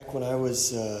back when I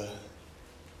was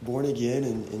born again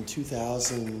in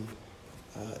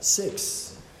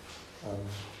 2006.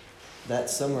 That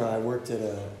summer I worked at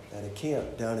a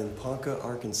camp down in Ponca,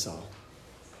 Arkansas.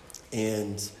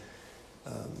 And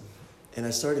I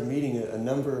started meeting a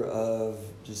number of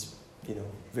just,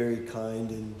 very kind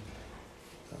and,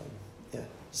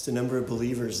 just a number of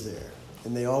believers there.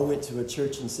 And they all went to a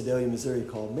church in Sedalia, Missouri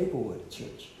called Maplewood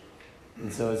Church.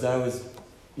 And so as I was,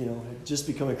 had just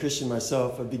become a Christian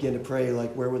myself, I began to pray,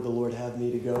 where would the Lord have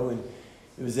me to go? And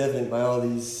it was evident by all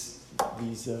these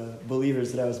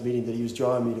believers that I was meeting that he was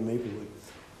drawing me to Maplewood,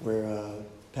 where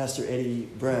Pastor Eddie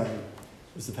Brown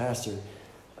was the pastor.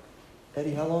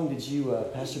 Eddie, how long did you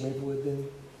pastor Maplewood then?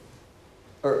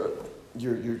 Or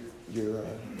your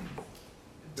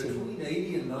between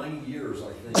 80 and 90 years,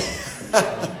 I think.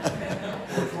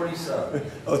 Or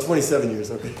 27. Oh, 27 years,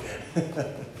 okay.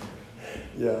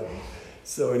 Yeah.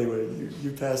 So anyway,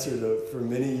 you pastored for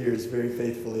many years very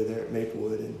faithfully there at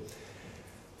Maplewood. And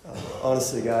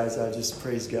honestly, guys, I just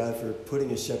praise God for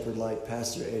putting a shepherd like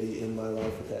Pastor Eddie in my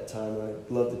life at that time. I'd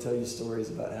love to tell you stories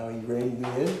about how he reined me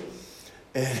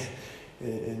in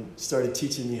and started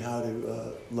teaching me how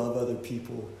to love other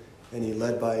people. And he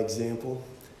led by example.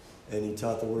 And he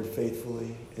taught the word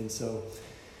faithfully. And so,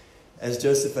 as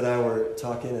Joseph and I were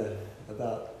talking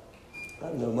about,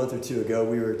 a month or two ago,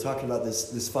 we were talking about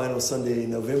this final Sunday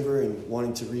in November and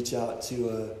wanting to reach out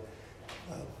to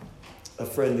a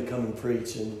friend to come and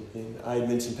preach. And I had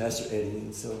mentioned Pastor Eddie.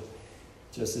 And so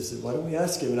Joseph said, why don't we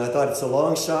ask him? And I thought it's a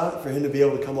long shot for him to be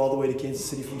able to come all the way to Kansas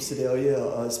City from Sedalia,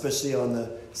 especially on the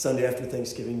Sunday after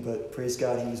Thanksgiving. But praise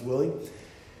God, he was willing.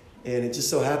 And it just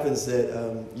so happens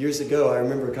that years ago, I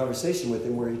remember a conversation with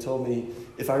him where he told me,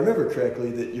 if I remember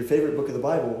correctly, that your favorite book of the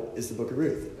Bible is the book of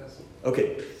Ruth.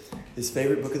 Okay. His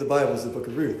favorite book of the Bible is the book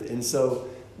of Ruth. And so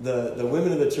the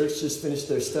women of the church just finished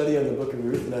their study on the book of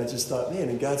Ruth, and I just thought, man,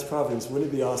 in God's providence,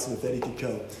 wouldn't it be awesome if Eddie could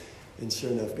come? And sure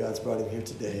enough, God's brought him here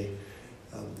today.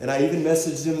 And I even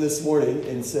messaged him this morning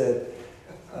and said,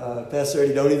 Pastor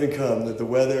Eddie, don't even come. The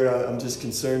weather, I'm just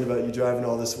concerned about you driving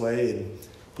all this way. And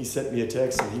he sent me a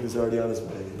text, and he was already on his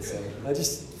way. And so I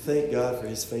just thank God for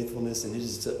his faithfulness and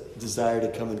his desire to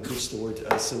come and preach the word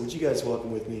to us. So would you guys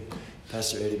welcome with me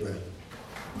Pastor Eddie Brown?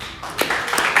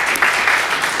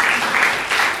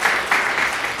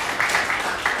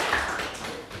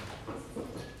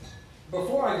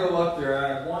 Before I go up there,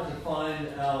 I want to find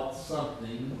out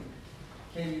something.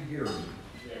 Can you hear me?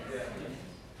 Yes.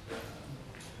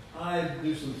 I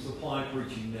do some supply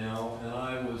preaching now, and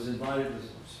I was invited to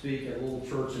speak at a little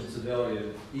church in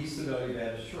Sedalia, East Sedalia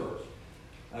Baptist Church.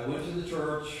 I went to the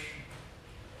church.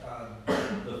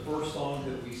 The first song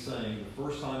that we sang, the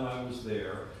first time I was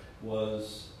there,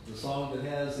 was the song that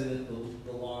has in it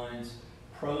the lines,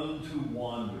 "Prone to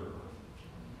Wander."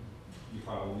 You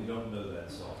probably don't know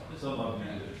that song. Some of you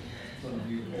do. Some of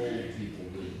you old people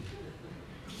do.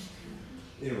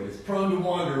 Anyways, prone to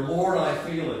wander, Lord, I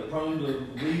feel it. Prone to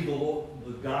leave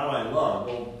the God I love.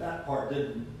 Well, that part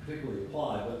didn't particularly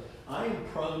apply, but I am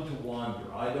prone to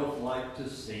wander. I don't like to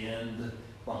stand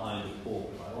behind the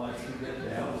pulpit. I like to get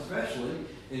down, especially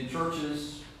in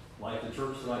churches like the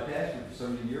church that I pastored for so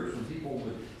many years, when people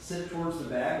would sit towards the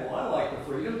back. Well, I like the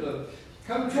freedom to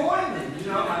come join me.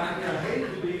 I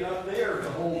hated to be up there the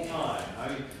whole time. I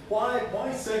mean,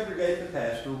 why segregate the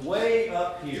pastor way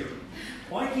up here?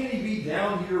 Why can't he be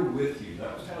down here with you?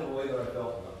 That was kind of the way that I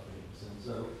felt about things. And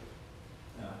so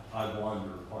I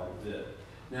wander quite a bit.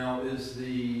 Now, is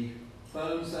the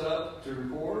phone set up to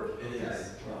record? It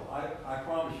is. Well, I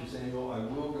promise you, Samuel, I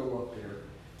will go up there.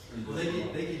 Well,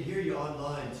 they can hear you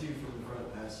online, too, from the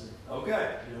front, Pastor.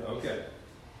 Okay. Okay.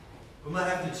 We might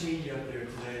have to chain you up there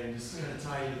today and just kind of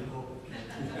tie you to the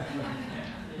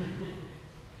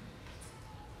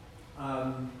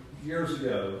pulpit. Years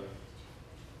ago,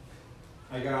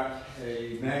 I got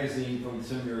a magazine from the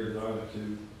seminary that I went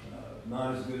to,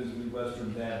 not as good as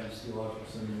Midwestern Baptist Theological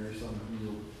Seminary. Some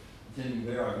people attending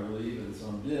there, I believe, and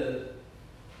some did.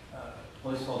 A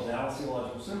place called Dallas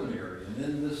Theological Seminary. And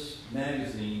in this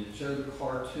magazine, it showed a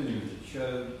cartoon. It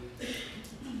showed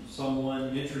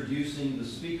someone introducing the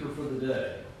speaker for the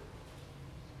day.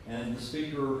 And the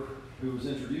speaker who was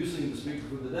introducing the speaker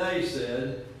for the day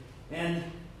said, and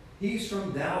he's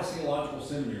from Dallas Theological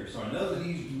Seminary, so I know that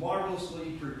he's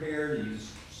marvelously prepared, he's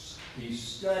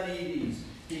studied,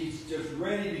 he's just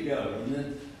ready to go. And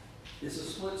then it's a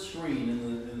split screen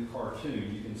in the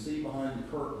cartoon. You can see behind the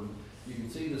curtain, you can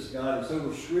see this guy that's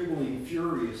over scribbling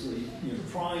furiously,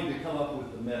 trying to come up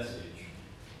with the message.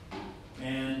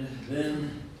 And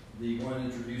then the one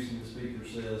introducing the speaker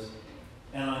says,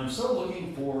 and I'm so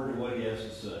looking forward to what he has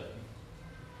to say.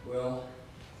 Well,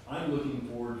 I'm looking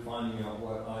forward to finding out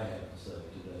what I have to say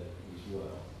today as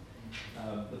well.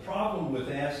 The problem with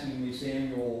asking me,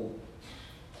 Samuel,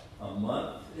 a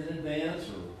month in advance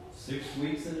or 6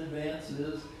 weeks in advance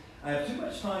is I have too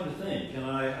much time to think. And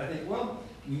I think, well,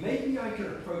 maybe I could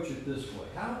approach it this way.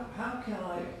 How can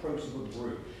I approach the book of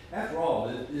Ruth? After all,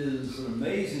 it is an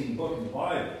amazing book in the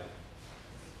Bible.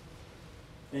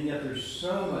 And yet there's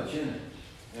so much in it.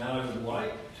 And I would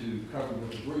like to cover the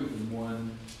book of Ruth in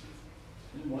one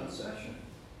session.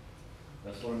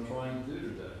 That's what I'm trying to do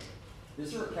today.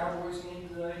 Is there a Cowboys game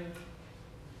today?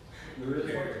 There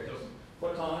is?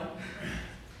 What time?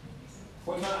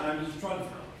 What time? I'm just trying to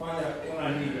find out when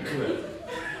I need to quit.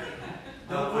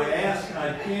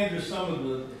 I canvassed some of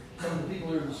the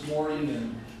people here this morning,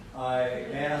 and I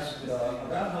asked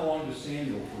about how long does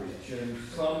Samuel preach, and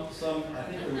some I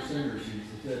think there were senior sheets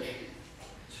that said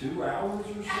 2 hours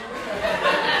or so.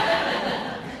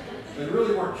 They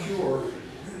really weren't sure.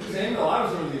 Samuel, I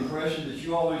was under the impression that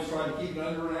you always try to keep it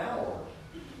under an hour.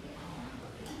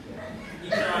 He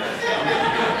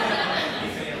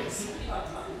fails.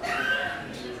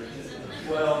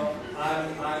 Well,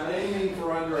 I'm aiming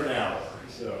for under an hour.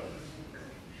 So,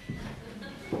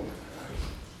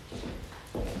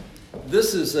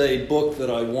 this is a book that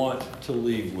I want to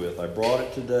leave with. I brought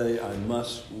it today. I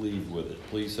must leave with it.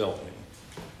 Please help me.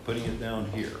 Putting it down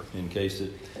here in case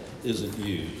it isn't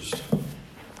used.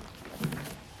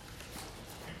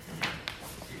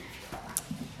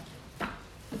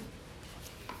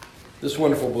 This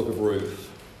wonderful book of Ruth.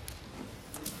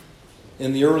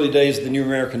 In the early days of the new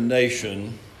American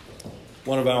nation,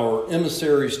 one of our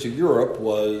emissaries to Europe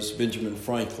was Benjamin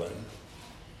Franklin.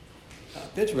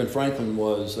 Benjamin Franklin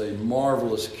was a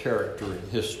marvelous character in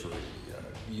history.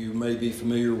 You may be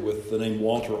familiar with the name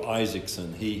Walter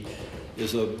Isaacson. He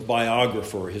is a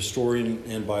biographer, a historian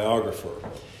and biographer.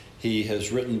 He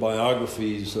has written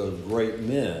biographies of great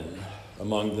men,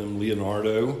 among them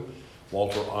Leonardo,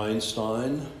 Walter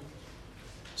Einstein,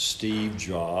 Steve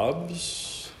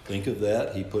Jobs. Think of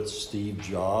that. He puts Steve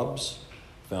Jobs,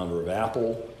 founder of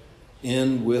Apple,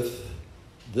 in with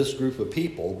this group of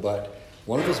people. But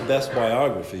one of his best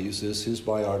biographies is his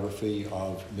biography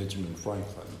of Benjamin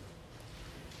Franklin.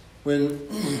 When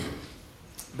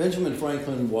Benjamin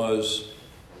Franklin was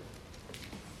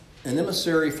an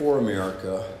emissary for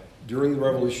America during the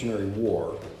Revolutionary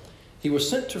War, he was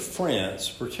sent to France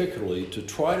particularly to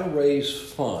try to raise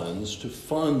funds to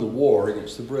fund the war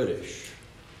against the British.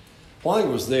 While he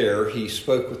was there, he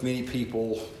spoke with many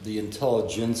people, the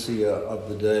intelligentsia of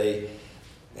the day,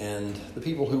 and the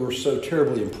people who were so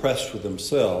terribly impressed with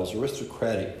themselves,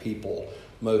 aristocratic people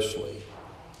mostly.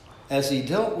 As he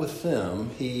dealt with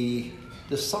them, he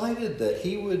decided that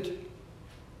he would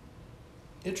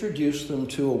introduce them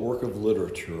to a work of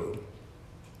literature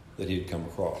that he had come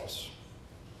across.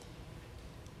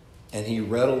 And he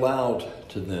read aloud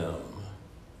to them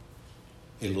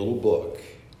a little book.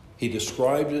 He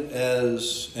described it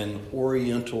as an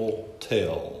Oriental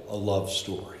tale, a love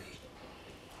story.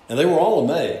 And they were all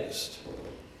amazed.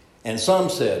 And some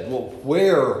said, well,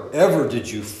 wherever did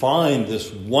you find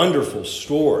this wonderful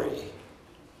story?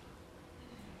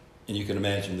 And you can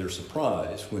imagine their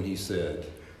surprise when he said,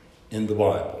 in the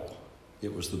Bible,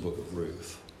 it was the book of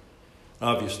Ruth.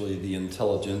 Obviously, the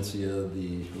intelligentsia,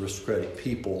 the aristocratic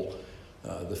people,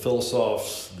 the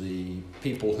philosophers, the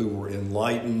people who were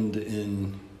enlightened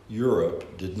in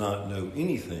Europe did not know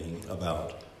anything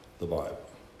about the Bible.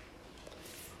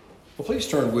 Well, please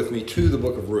turn with me to the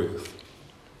book of Ruth.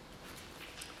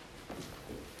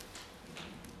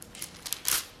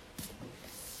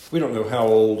 We don't know how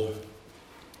old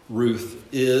Ruth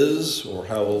is or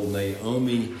how old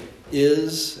Naomi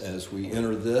is as we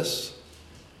enter this,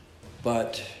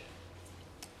 but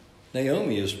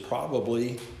Naomi is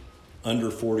probably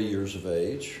under 40 years of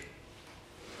age.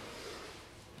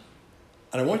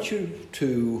 And I want you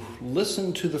to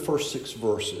listen to the first 6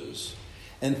 verses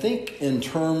and think in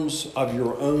terms of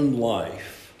your own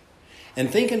life,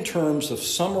 and think in terms of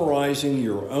summarizing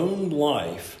your own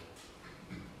life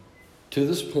to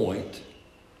this point,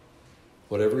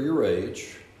 whatever your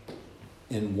age,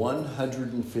 in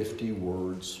 150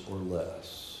 words or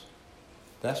less.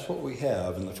 That's what we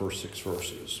have in the first 6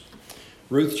 verses.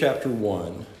 Ruth chapter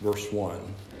 1, verse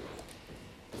 1.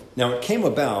 Now it came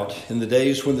about in the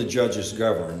days when the judges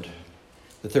governed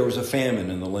that there was a famine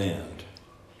in the land.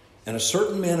 And a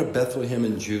certain man of Bethlehem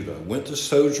in Judah went to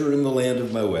sojourn in the land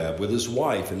of Moab with his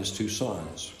wife and his 2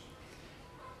 sons.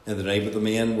 And the name of the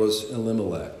man was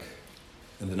Elimelech,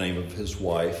 and the name of his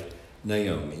wife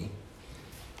Naomi.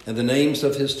 And the names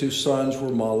of his 2 sons were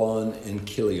Mahlon and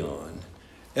Chilion,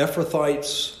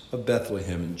 Ephrathites of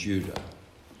Bethlehem in Judah.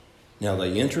 Now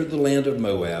they entered the land of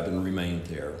Moab and remained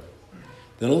there.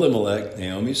 Then Elimelech,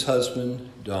 Naomi's husband,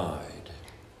 died,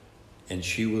 and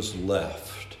she was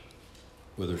left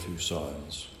with her 2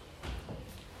 sons.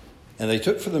 And they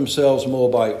took for themselves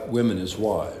Moabite women as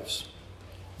wives.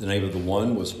 The name of the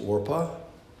one was Orpah,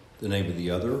 the name of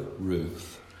the other,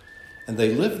 Ruth. And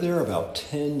they lived there about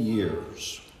 10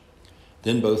 years.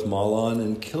 Then both Mahlon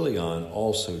and Chilion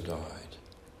also died.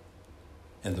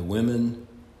 And the woman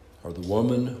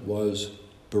was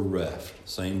bereft.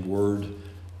 Same word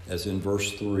as in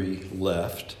verse 3,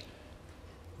 left.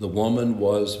 The woman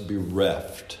was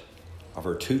bereft of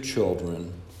her 2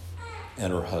 children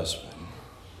and her husband.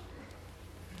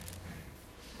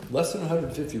 Less than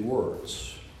 150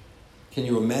 words. Can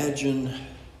you imagine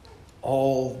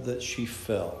all that she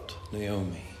felt,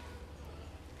 Naomi?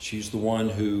 She's the one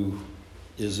who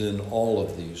is in all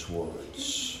of these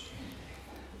words.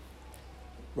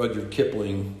 Rudyard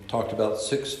Kipling talked about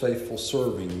 6 faithful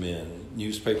serving men.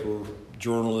 Newspaper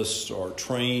journalists are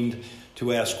trained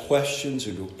to ask questions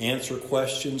or to answer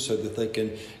questions so that they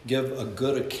can give a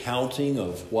good accounting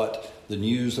of what the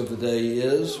news of the day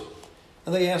is.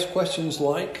 And they ask questions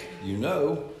like,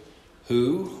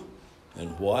 who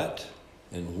and what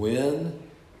and when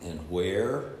and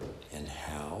where and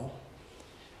how.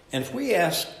 And if we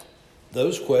ask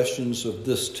those questions of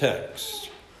this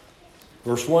text,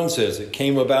 verse 1 says, it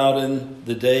came about in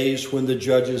the days when the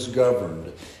judges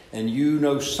governed. And you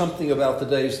know something about the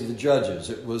days of the judges.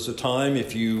 It was a time,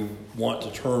 if you want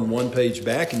to turn one page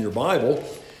back in your Bible,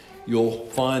 you'll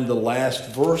find the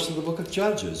last verse of the book of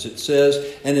Judges. It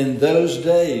says, and in those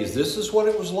days, this is what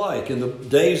it was like in the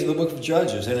days of the book of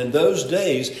Judges. And in those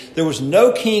days, there was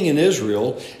no king in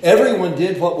Israel. Everyone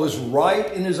did what was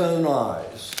right in his own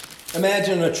eyes.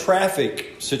 Imagine a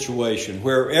traffic situation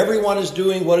where everyone is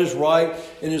doing what is right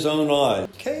in his own eyes.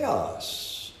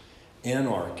 Chaos,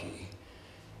 anarchy.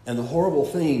 And the horrible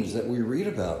things that we read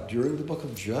about during the book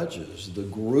of Judges, the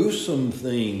gruesome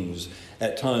things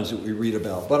at times that we read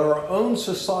about. But our own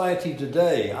society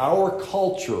today, our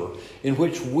culture in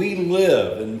which we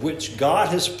live, in which God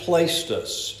has placed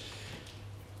us,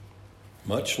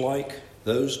 much like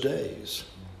those days,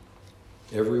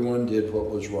 everyone did what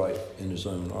was right in his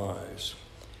own eyes.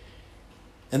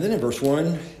 And then in verse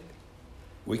 1,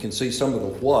 we can see some of the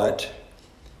what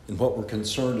and what we're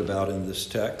concerned about in this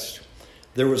text.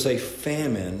 There was a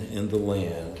famine in the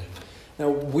land.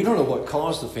 Now, we don't know what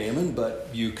caused the famine, but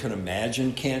you can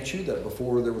imagine, can't you, that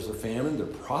before there was a famine, there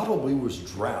probably was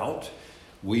drought.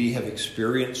 We have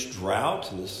experienced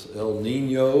drought, this El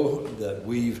Nino that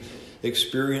we've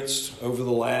experienced over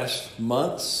the last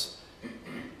months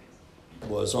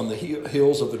was on the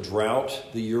heels of a drought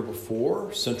the year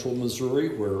before. Central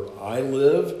Missouri, where I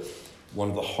live, one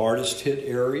of the hardest hit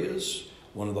areas.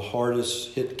 One of the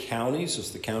hardest hit counties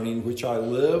is the county in which I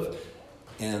live,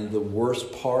 and the worst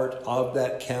part of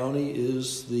that county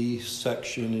is the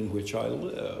section in which I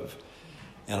live.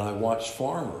 And I watched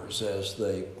farmers as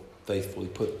they faithfully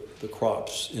put the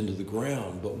crops into the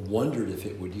ground, but wondered if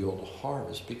it would yield a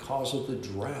harvest because of the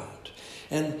drought.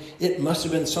 And it must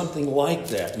have been something like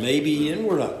that. Maybe, and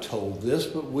we're not told this,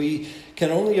 but we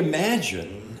can only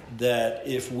imagine that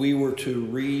if we were to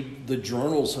read the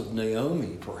journals of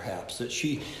Naomi, perhaps, that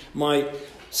she might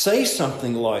say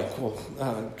something like,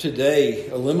 today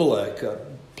Elimelech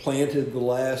planted the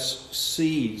last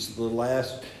seeds, the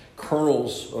last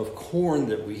kernels of corn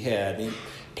that we had. He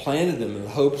planted them in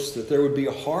hopes that there would be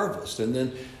a harvest. And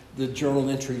then the journal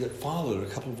entry that followed a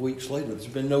couple of weeks later, there's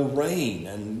been no rain,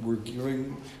 and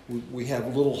we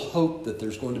have little hope that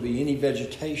there's going to be any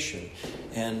vegetation.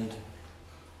 And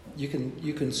you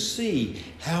can see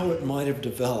how it might have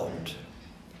developed.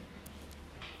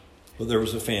 Well, there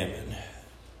was a famine.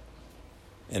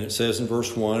 And it says in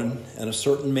verse 1, and a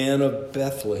certain man of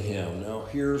Bethlehem. Now,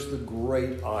 here's the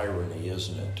great irony,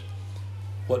 isn't it?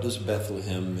 What does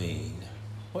Bethlehem mean?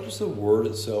 What does the word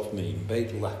itself mean?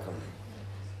 Beit Lechem.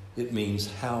 It means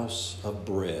house of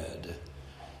bread.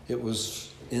 It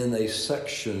was in a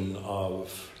section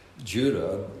of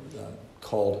Judah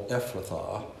called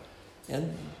Ephrathah.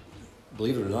 And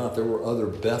believe it or not, there were other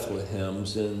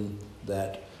Bethlehems in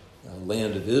that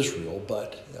land of Israel,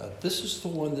 but this is the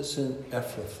one that's in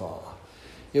Ephrathah.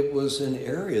 It was an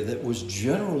area that was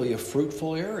generally a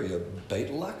fruitful area, Beit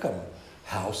Lechem,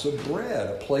 house of bread,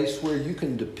 a place where you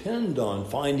can depend on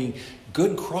finding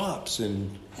good crops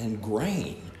and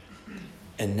grain.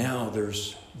 And now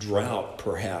there's drought,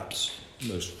 perhaps,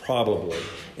 most probably,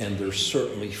 and there's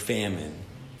certainly famine.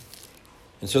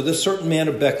 And so this certain man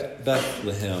of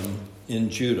Bethlehem in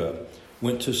Judah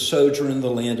went to sojourn in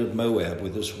the land of Moab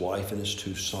with his wife and his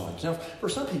 2 sons. Now, for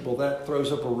some people, that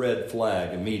throws up a red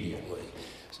flag immediately.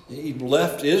 He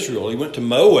left Israel. He went to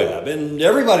Moab. And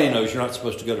everybody knows you're not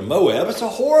supposed to go to Moab. It's a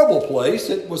horrible place.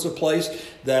 It was a place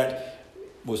that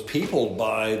was peopled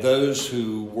by those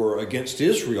who were against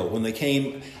Israel when they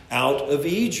came out of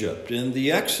Egypt in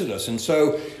the Exodus. And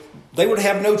so they would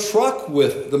have no truck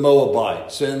with the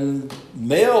Moabites. And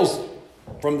males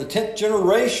from the 10th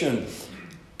generation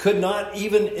could not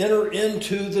even enter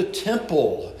into the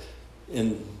temple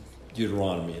in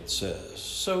Deuteronomy, it says.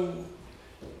 So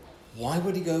why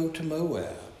would he go to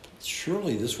Moab?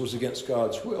 Surely this was against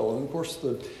God's will. And of course,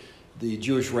 the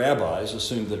Jewish rabbis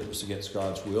assumed that it was against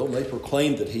God's will. And they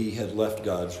proclaimed that he had left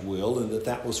God's will and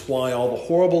that was why all the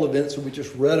horrible events that we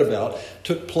just read about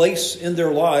took place in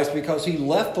their lives, because he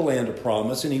left the land of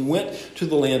promise and he went to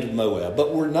the land of Moab.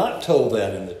 But we're not told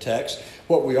that in the text.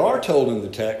 What we are told in the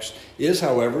text is,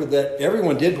 however, that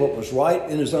everyone did what was right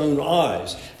in his own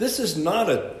eyes. This is not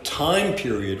a time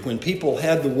period when people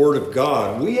had the Word of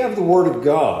God. We have the Word of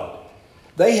God.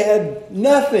 They had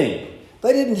nothing.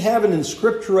 They didn't have an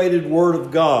inscripturated Word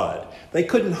of God. They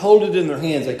couldn't hold it in their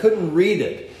hands. They couldn't read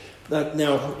it.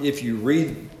 Now, if you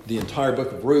read the entire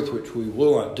book of Ruth, which we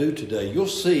will not do today, you'll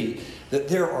see that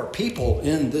there are people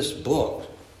in this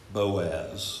book,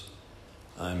 Boaz.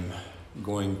 I'm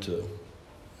going to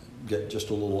get just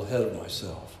a little ahead of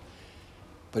myself.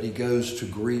 But he goes to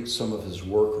greet some of his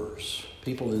workers,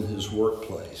 people in his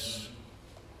workplace.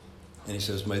 And he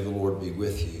says, "May the Lord be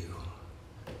with you."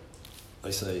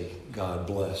 They say, "God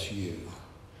bless you."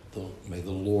 May the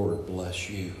Lord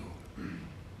bless you.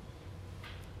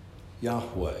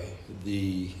 Yahweh,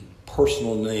 the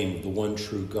personal name of the one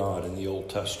true God in the Old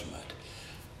Testament.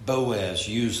 Boaz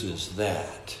uses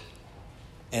that.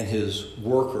 And his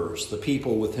workers, the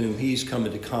people with whom he's come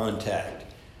into contact,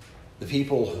 the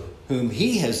people whom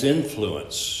he has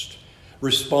influenced,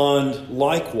 respond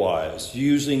likewise,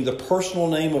 using the personal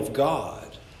name of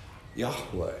God,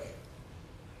 Yahweh.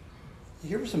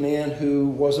 Here was a man who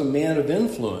was a man of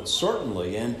influence,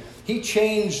 certainly, and he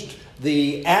changed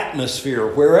the atmosphere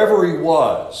wherever he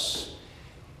was.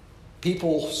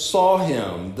 People saw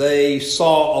him. They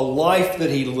saw a life that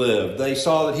he lived. They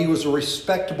saw that he was a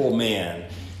respectable man.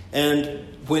 And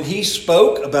when he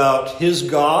spoke about his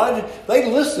God,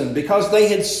 they listened because they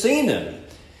had seen him.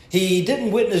 He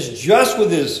didn't witness just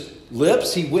with his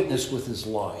lips, he witnessed with his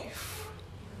life.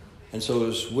 And so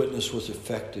his witness was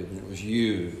effective and it was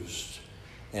used.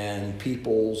 And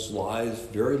people's lives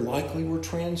very likely were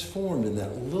transformed in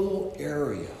that little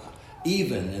area,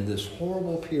 even in this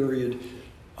horrible period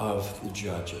of the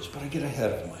Judges. But I get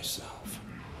ahead of myself.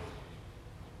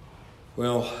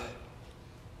 Well,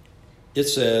 it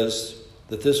says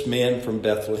that this man from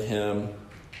Bethlehem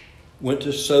went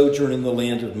to sojourn in the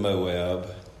land of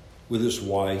Moab with his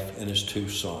wife and his 2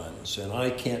 sons. And I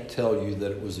can't tell you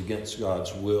that it was against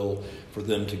God's will for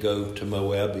them to go to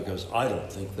Moab, because I don't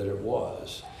think that it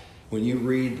was. When you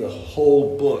read the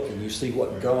whole book and you see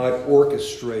what God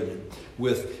orchestrated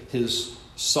with his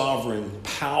sovereign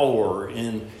power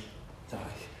and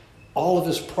all of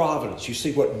his providence, you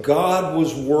see what God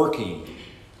was working.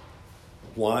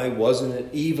 Why wasn't it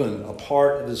even a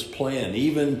part of his plan,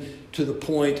 even to the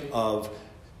point of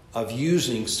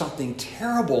using something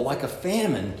terrible like a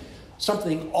famine,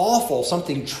 something awful,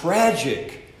 something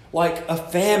tragic like a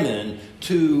famine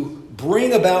to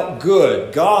bring about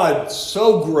good? God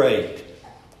so great.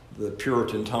 The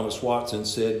Puritan Thomas Watson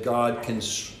said, God can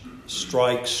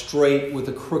strike straight with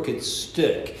a crooked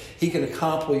stick. He can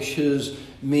accomplish his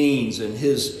means and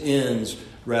his ends,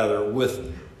 rather,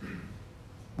 with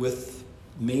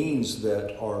means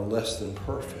that are less than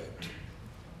perfect.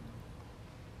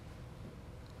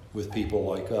 With people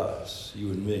like us, you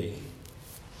and me.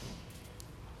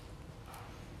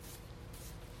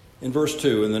 In verse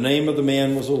 2, and the name of the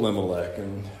man was Elimelech,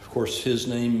 and of course his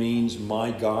name means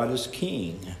my God is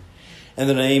king. And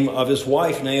the name of his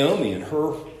wife Naomi, and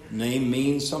her name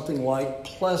means something like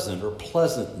pleasant or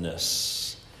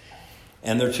pleasantness.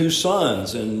 And their 2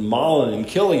 sons, and Mahlon and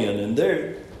Kilian, and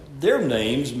their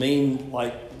names mean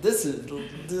like this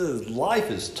life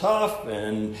is tough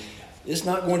and it's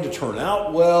not going to turn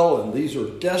out well, and these are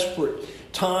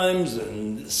desperate times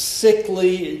and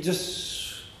sickly,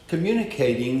 just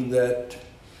communicating that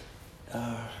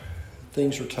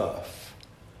things are tough.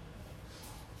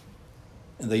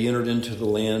 And they entered into the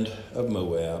land of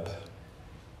Moab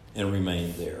and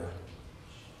remained there.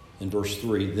 In verse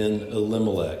 3, then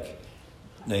Elimelech,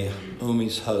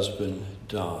 Naomi's husband,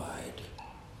 died,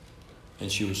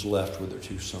 and she was left with her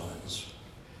 2 sons.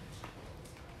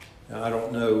 Now, I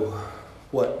don't know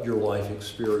what your life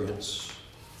experience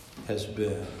has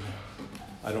been.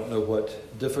 I don't know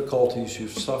what difficulties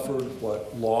you've suffered,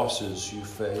 what losses you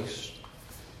faced,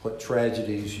 what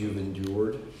tragedies you've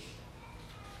endured.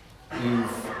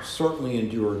 You've certainly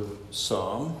endured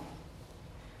some.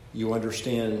 You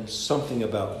understand something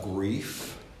about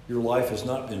grief. Your life has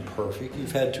not been perfect.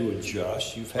 You've had to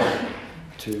adjust. You've had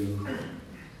to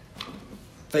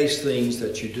face things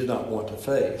that you did not want to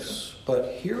face.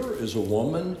 But here is a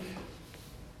woman,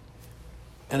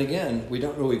 and again, we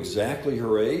don't know exactly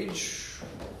her age.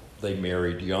 They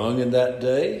married young in that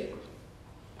day.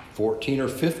 14 or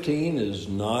 15 is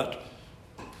not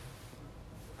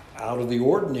out of the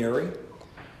ordinary.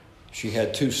 She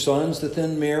had 2 sons that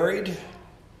then married.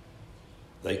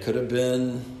 They could have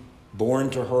been born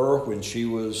to her when she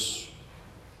was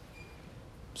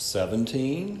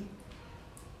 17.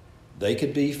 They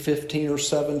could be 15 or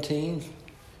 17.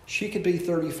 She could be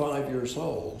 35 years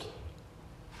old.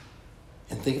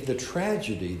 And think of the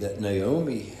tragedy that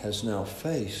Naomi has now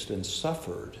faced and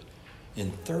suffered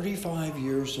in 35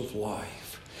 years of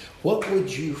life. What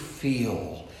would you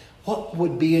feel? What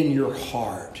would be in your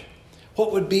heart?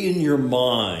 What would be in your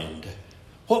mind?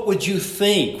 What would you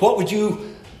think? What would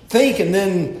you think and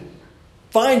then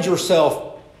find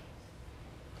yourself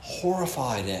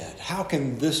horrified at? How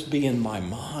can this be in my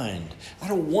mind? I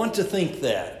don't want to think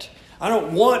that. I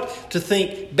don't want to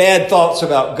think bad thoughts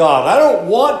about God. I don't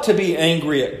want to be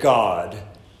angry at God.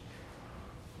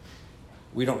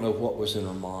 We don't know what was in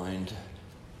her mind,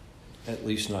 at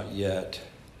least not yet.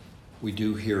 We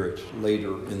do hear it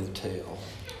later in the tale.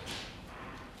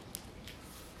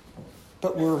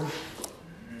 But we're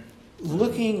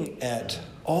looking at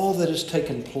all that has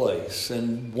taken place,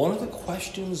 and one of the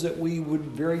questions that we would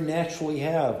very naturally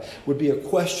have would be a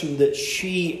question that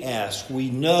she asked.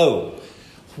 We know.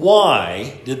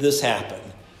 Why did this happen?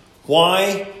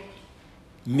 Why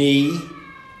me?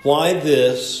 Why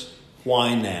this?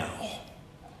 Why now?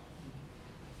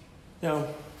 Now,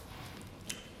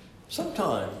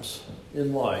 sometimes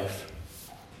in life,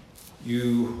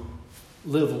 you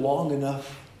live long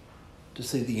enough to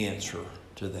see the answer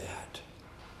to that.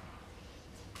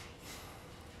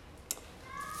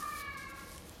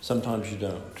 Sometimes you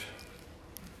don't.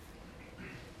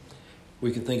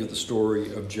 We can think of the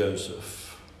story of Joseph.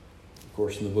 Of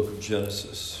course, in the book of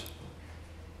Genesis.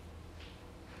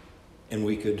 And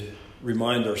we could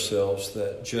remind ourselves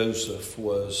that Joseph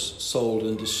was sold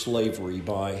into slavery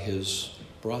by his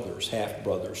brothers,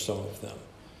 half-brothers, some of them.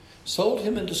 Sold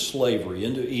him into slavery,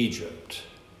 into Egypt.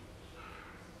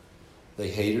 They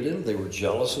hated him. They were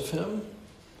jealous of him.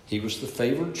 He was the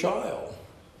favored child.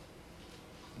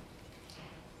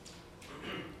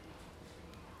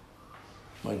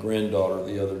 My granddaughter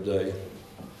the other day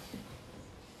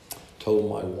told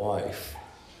my wife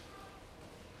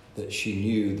that she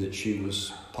knew that she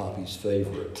was Poppy's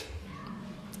favorite.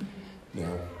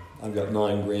 Now, I've got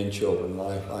 9 grandchildren, and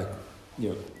I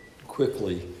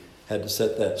quickly had to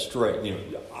set that straight.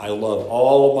 I love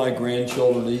all of my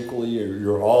grandchildren equally.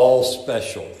 You're all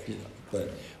special,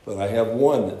 but I have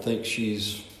one that thinks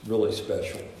she's really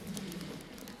special.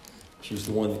 She's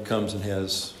the one that comes and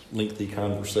has lengthy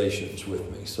conversations with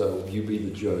me. So you be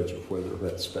the judge of whether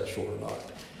that's special or not.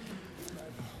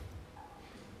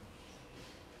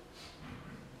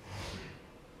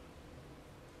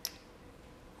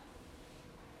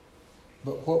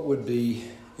 But what would be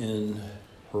in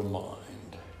her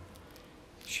mind?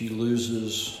 She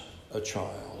loses a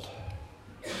child.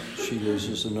 She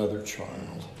loses another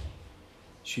child.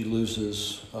 She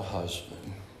loses a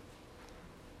husband.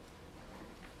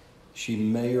 She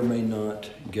may or may not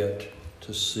get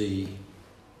to see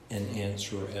an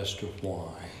answer as to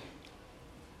why.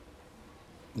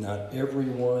 Not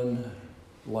everyone,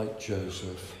 like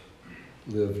Joseph,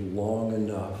 lived long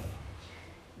enough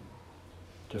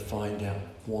to find out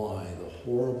why the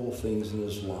horrible things in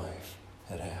his life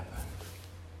had happened.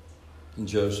 And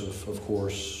Joseph, of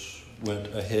course,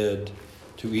 went ahead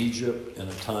to Egypt in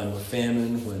a time of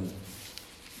famine when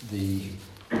the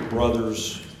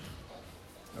brothers,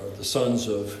 or the sons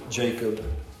of Jacob,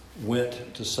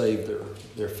 went to save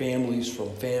their families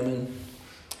from famine.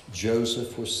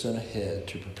 Joseph was sent ahead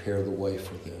to prepare the way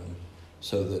for them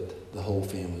so that the whole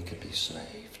family could be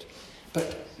saved.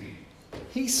 But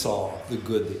he saw the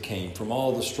good that came from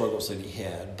all the struggles that he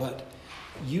had. But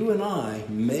you and I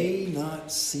may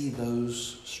not see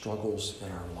those struggles in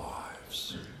our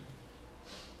lives.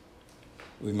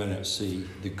 We may not see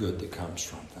the good that comes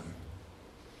from them.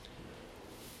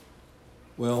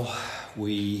 Well,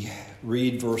 we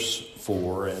read verse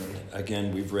 4, and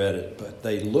again we've read it, but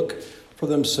they took for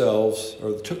themselves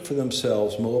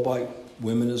Moabite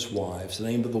women as wives. The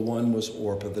name of the one was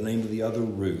Orpah, the name of the other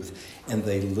Ruth. And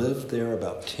they lived there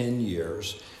about 10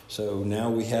 years. So now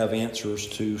we have answers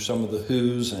to some of the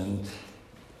who's, and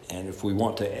if we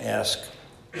want to ask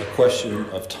a question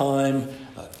of time,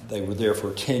 they were there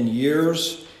for 10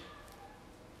 years.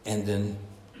 And then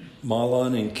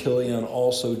Mahlon and Chilion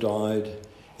also died,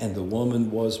 and the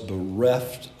woman was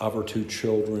bereft of her 2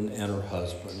 children and her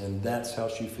husband. And that's how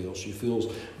she feels. She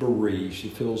feels bereaved. She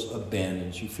feels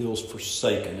abandoned. She feels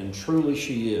forsaken. And truly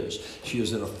she is. She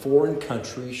is in a foreign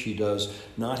country. She does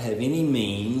not have any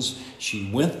means.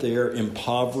 She went there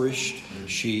impoverished.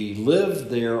 She lived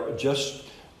there just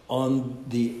on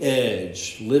the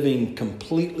edge, living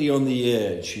completely on the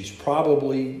edge. She's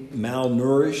probably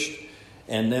malnourished.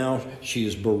 And now she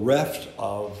is bereft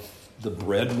of the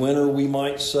breadwinner, we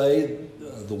might say,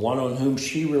 the one on whom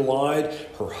she relied,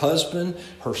 her husband,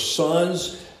 her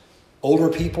sons. Older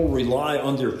people rely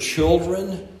on their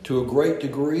children to a great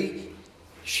degree.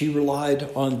 She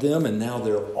relied on them, and now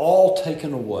they're all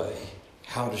taken away.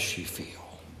 How does she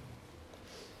feel?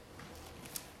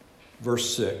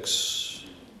 Verse 6,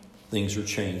 things are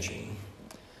changing.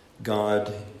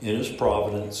 God, in his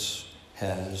providence,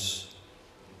 has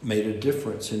made a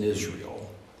difference in Israel.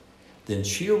 Then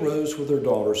she arose with her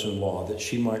daughters-in-law that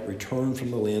she might return from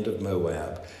the land of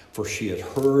Moab, for she had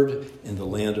heard in the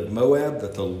land of Moab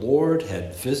that the Lord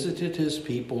had visited his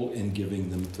people in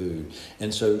giving them food.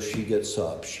 And so she gets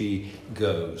up, she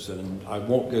goes. And I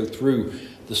won't go through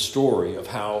the story of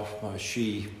how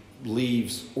she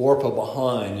leaves Orpah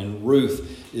behind, and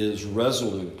Ruth is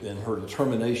resolute in her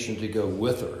determination to go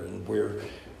with her. And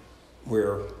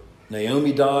where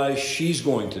Naomi dies, she's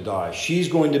going to die. She's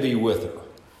going to be with her.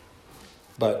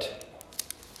 But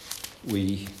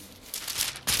we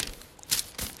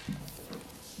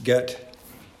get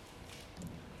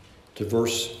to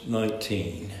verse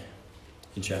 19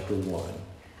 in chapter 1.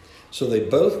 So they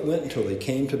both went until they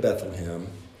came to Bethlehem.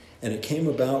 And it came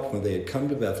about when they had come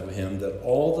to Bethlehem that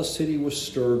all the city was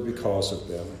stirred because of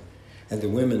them. And the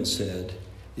women said,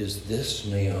 "Is this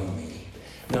Naomi?"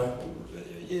 Now,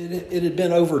 it had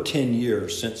been over 10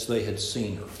 years since they had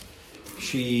seen her.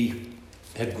 She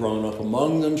had grown up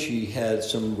among them. She had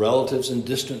some relatives and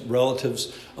distant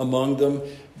relatives among them.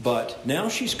 But now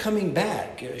she's coming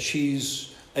back.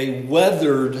 She's a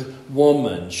weathered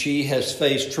woman. She has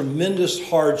faced tremendous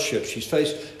hardship. She's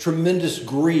faced tremendous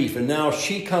grief. And now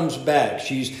she comes back.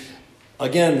 She's,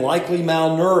 again, likely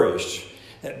malnourished.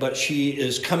 But she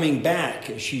is coming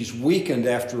back. She's weakened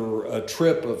after a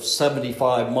trip of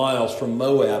 75 miles from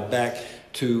Moab back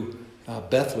to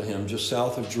Bethlehem, just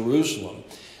south of Jerusalem.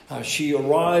 She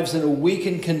arrives in a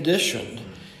weakened condition,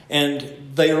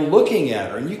 and they are looking at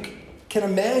her. And you can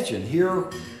imagine, here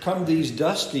come these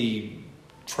dusty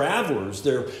travelers.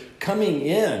 They're coming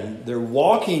in. They're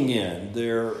walking in.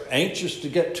 They're anxious to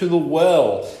get to the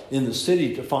well in the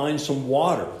city to find some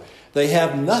water. They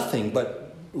have nothing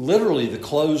but literally the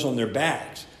clothes on their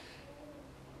backs.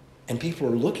 And people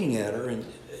are looking at her and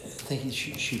thinking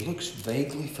she looks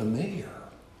vaguely familiar.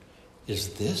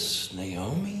 Is this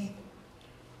Naomi?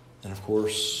 And of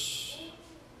course,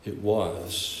 it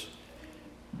was.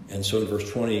 And so in verse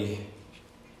 20,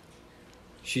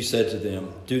 she said to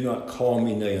them, "Do not call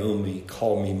me Naomi,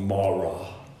 call me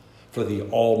Mara, for the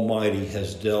Almighty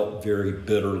has dealt very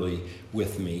bitterly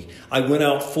with me. I went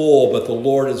out full, but the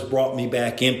Lord has brought me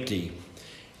back empty.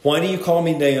 Why do you call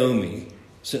me Naomi,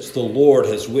 since the Lord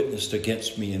has witnessed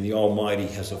against me and the Almighty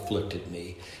has afflicted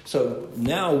me?" So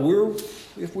now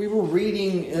if we were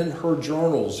reading in her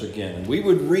journals again, we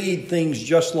would read things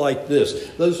just like this.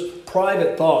 Those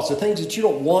private thoughts, the things that you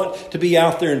don't want to be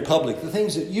out there in public, the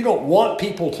things that you don't want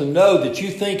people to know that you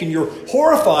think, and you're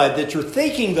horrified that you're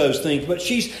thinking those things, but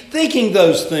she's thinking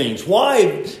those things.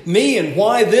 Why me, and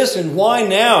why this, and why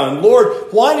now? And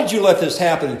Lord, why did you let this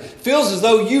happen? It feels as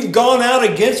though you've gone out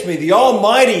against me. The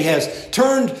Almighty has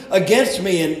turned against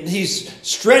me, and he's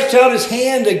stretched out his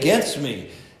hand against me.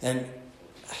 And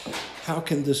how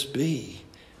can this be?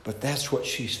 But that's what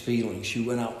she's feeling. She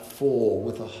went out full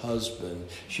with a husband.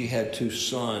 She had 2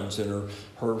 sons, and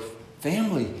her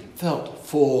family felt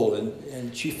full,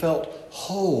 and she felt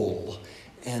whole.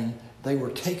 And they were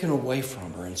taken away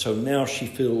from her. And so now she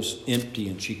feels empty,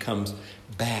 and she comes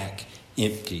back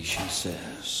empty, she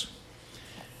says.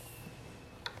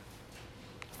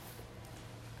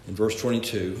 In verse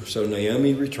 22, so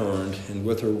Naomi returned, and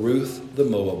with her Ruth the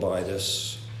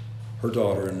Moabitess, her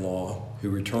daughter-in-law, who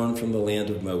returned from the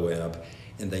land of Moab,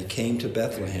 and they came to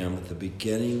Bethlehem at the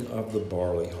beginning of the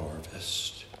barley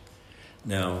harvest.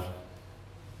 Now,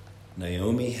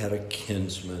 Naomi had a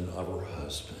kinsman of her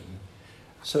husband.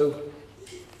 So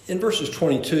In verses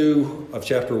 22 of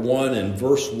chapter 1 and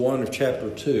verse 1 of chapter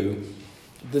 2,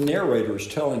 the narrator is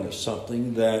telling us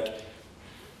something that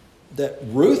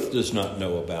Ruth does not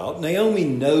know about. Naomi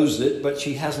knows it, but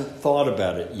she hasn't thought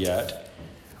about it yet.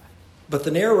 But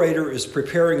the narrator is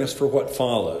preparing us for what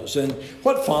follows. And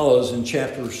what follows in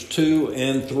chapters 2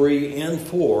 and 3 and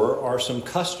 4 are some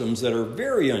customs that are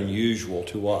very unusual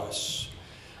to us.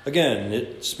 Again,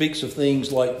 it speaks of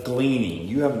things like gleaning.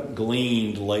 You haven't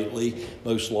gleaned lately,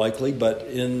 most likely, but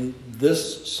in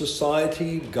this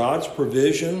society, God's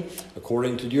provision,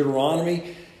 according to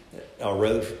Deuteronomy,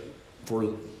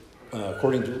 according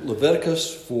to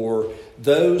Leviticus, for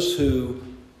those who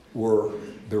were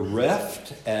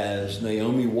bereft, as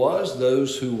Naomi was,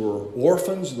 those who were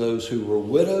orphans, those who were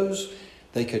widows,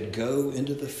 they could go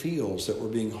into the fields that were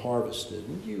being harvested.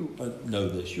 And you know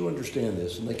this, you understand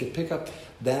this. And they could pick up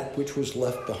that which was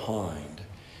left behind.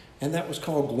 And that was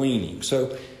called gleaning.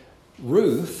 So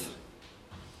Ruth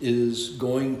is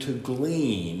going to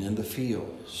glean in the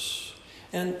fields.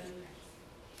 And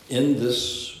in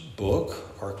this book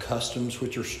are customs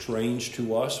which are strange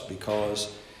to us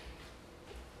because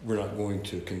we're not going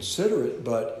to consider it,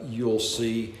 but you'll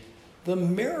see the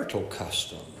marital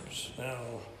customs. Now,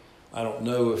 I don't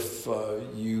know if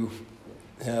you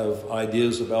have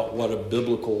ideas about what a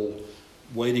biblical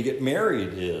way to get married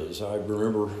is. I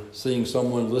remember seeing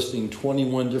someone listing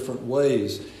 21 different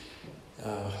ways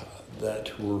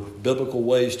that were biblical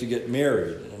ways to get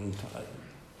married. And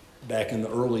back in the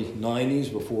early 90s,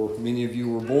 before many of you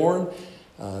were born,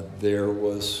 there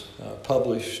was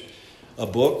published a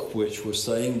book which was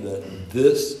saying that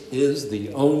this is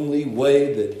the only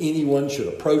way that anyone should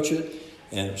approach it.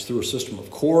 And it's through a system of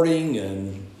courting,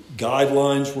 and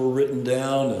guidelines were written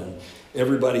down, and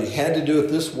everybody had to do it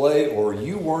this way or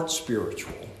you weren't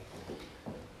spiritual.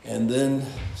 And then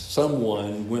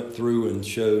someone went through and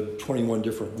showed 21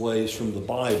 different ways from the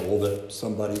Bible that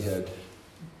somebody had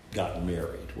gotten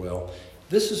married. Well,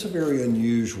 this is a very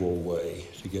unusual way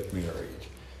to get married.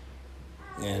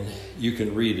 And you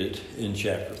can read it in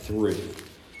chapter 3.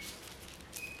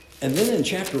 And then in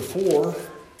chapter 4,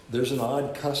 there's an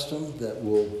odd custom that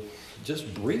we'll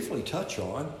just briefly touch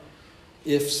on.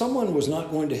 If someone was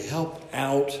not going to help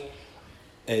out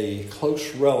a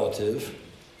close relative,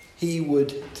 he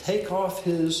would take off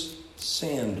his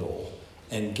sandal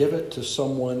and give it to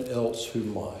someone else who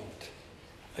might.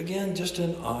 Again, just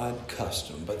an odd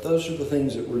custom, but those are the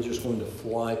things that we're just going to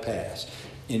fly past.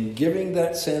 In giving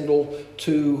that sandal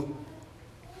to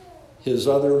his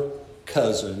other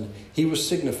cousin, he was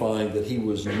signifying that he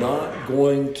was not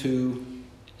going to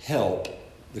help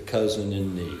the cousin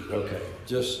in need. Okay,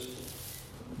 just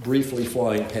briefly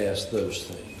flying past those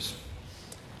things.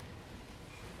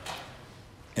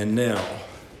 And now,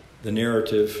 the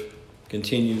narrative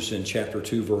continues in chapter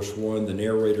 2, verse 1. The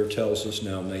narrator tells us,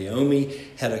 now Naomi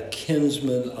had a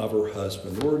kinsman of her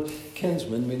husband. The word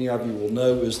kinsman, many of you will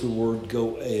know, is the word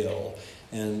goel.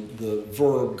 And the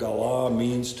verb galah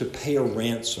means to pay a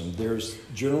ransom. There's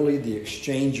generally the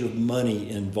exchange of money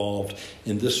involved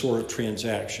in this sort of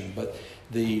transaction. But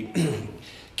the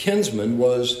kinsman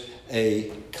was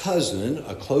a cousin,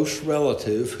 a close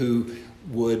relative, who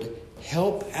would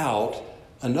help out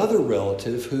another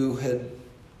relative who had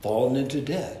fallen into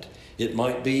debt. It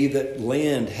might be that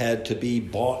land had to be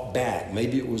bought back.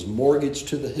 Maybe it was mortgaged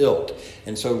to the hilt.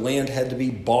 And so land had to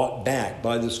be bought back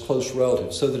by this close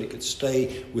relative so that it could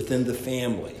stay within the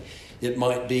family. It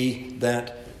might be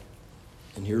that,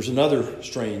 and here's another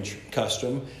strange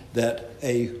custom, that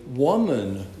a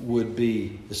woman would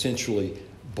be essentially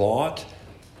bought,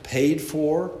 paid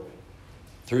for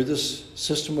through this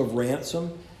system of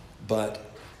ransom,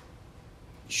 but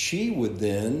she would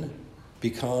then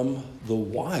become the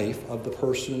wife of the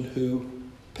person who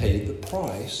paid the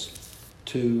price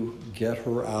to get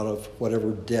her out of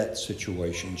whatever debt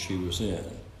situation she was in.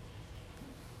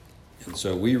 And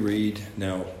so we read,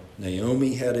 now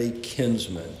Naomi had a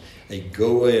kinsman, a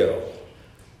goel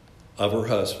of her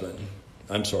husband.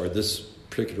 I'm sorry, this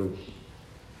particular,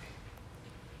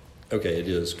 okay, it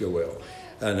is goel.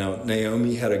 Now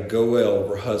Naomi had a goel of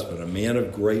her husband, a man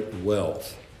of great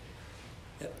wealth,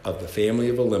 of the family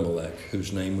of Elimelech,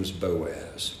 whose name was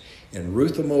Boaz. And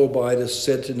Ruth the Moabitess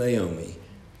said to Naomi,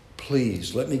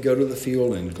 please let me go to the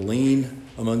field and glean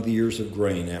among the ears of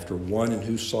grain after one in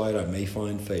whose sight I may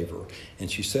find favor. And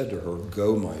she said to her,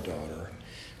 go, my daughter.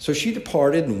 So she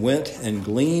departed and went and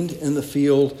gleaned in the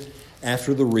field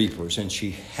after the reapers. And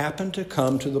she happened to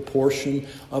come to the portion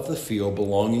of the field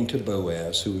belonging to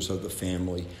Boaz, who was of the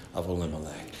family of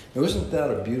Elimelech. Now, isn't that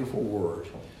a beautiful word?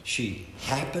 She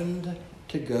happened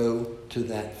to go to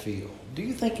that field? Do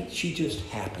you think she just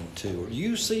happened to? Or do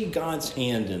you see God's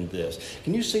hand in this?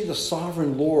 Can you see the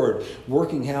sovereign Lord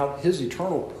working out his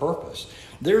eternal purpose?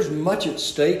 There's much at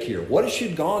stake here. What if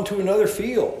she'd gone to another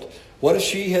field? What if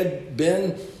she had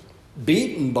been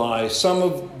beaten by some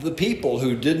of the people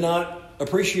who did not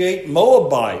appreciate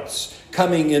Moabites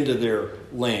coming into their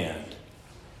land?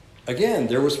 Again,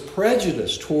 there was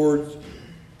prejudice toward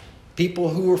people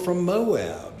who were from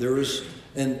Moab. There was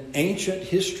an ancient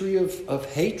history of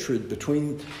hatred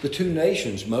between the two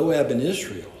nations, Moab and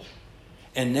Israel.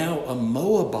 And now a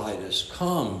Moabitess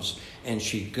comes and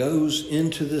she goes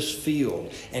into this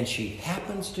field. And she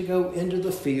happens to go into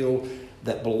the field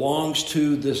that belongs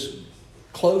to this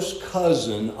close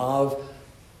cousin of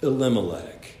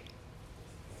Elimelech.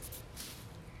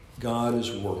 God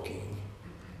is working.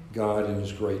 God in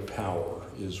his great power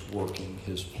is working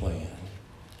his plan.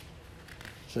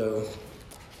 So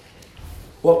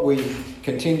what we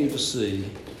continue to see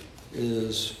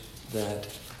is that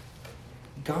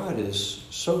God is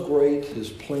so great, his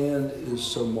plan is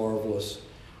so marvelous,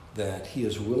 that he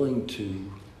is willing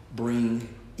to bring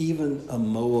even a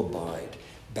Moabite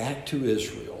back to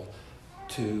Israel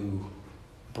to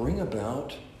bring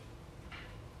about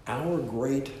our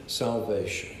great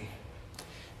salvation.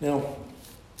 Now,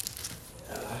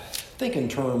 think in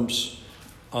terms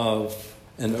of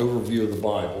an overview of the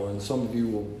Bible, and some of you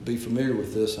will be familiar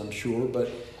with this, I'm sure, but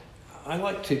I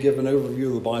like to give an overview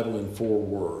of the Bible in 4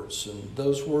 words, and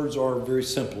those words are very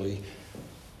simply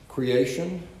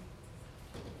creation,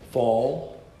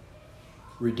 fall,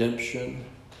 redemption,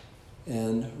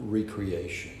 and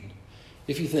recreation.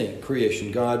 If you think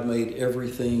creation, God made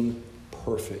everything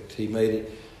perfect. He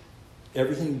made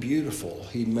everything beautiful.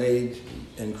 He made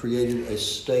and created a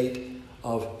state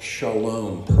of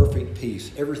shalom, perfect peace,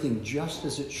 everything just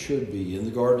as it should be in the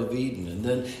Garden of Eden. And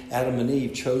then Adam and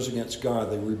Eve chose against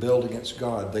God. They rebelled against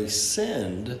God. They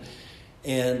sinned,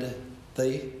 and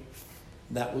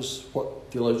that was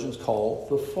what theologians call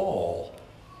the fall.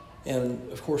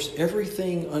 And of course,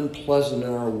 everything unpleasant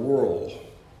in our world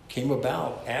came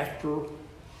about after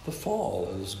the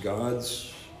fall, as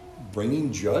God's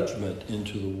bringing judgment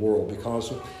into the world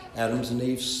because of Adam's and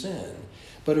Eve's sin.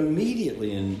 But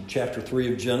immediately in chapter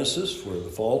 3 of Genesis, where the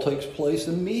fall takes place,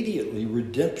 immediately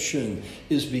redemption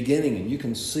is beginning. And you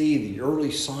can see the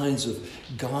early signs of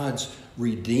God's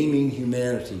redeeming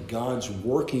humanity, God's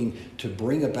working to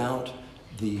bring about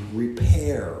the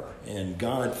repair, and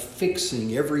God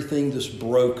fixing everything that's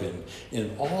broken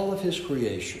in all of his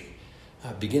creation.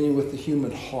 Beginning with the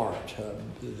human heart,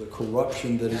 the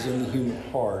corruption that is in the human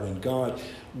heart, and God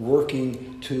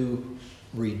working to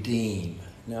redeem.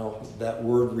 Now, that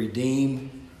word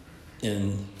redeem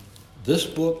in this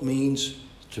book means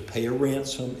to pay a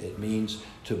ransom. It means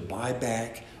to buy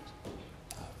back,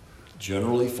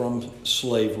 generally from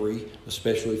slavery,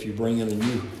 especially if you bring in a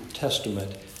New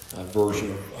Testament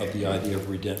version of the idea of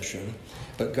redemption.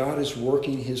 But God is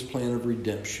working his plan of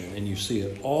redemption, and you see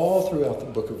it all throughout the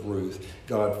book of Ruth,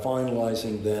 God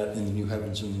finalizing that in the new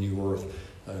heavens and the new earth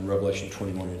in Revelation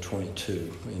 21 and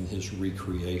 22 in his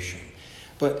recreation.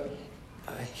 But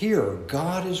here,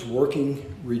 God is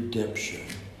working redemption,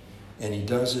 and he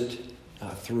does it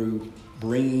through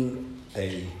bringing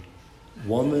a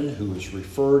woman who is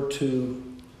referred to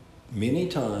many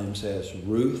times as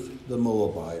Ruth the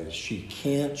Moabitess. She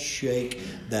can't shake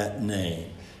that name.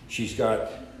 She's got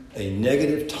a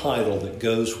negative title that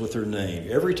goes with her name.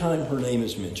 Every time her name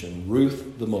is mentioned,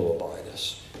 Ruth the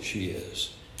Moabitess, she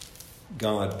is.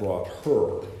 God brought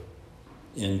her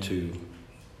into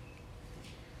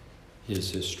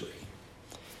his history.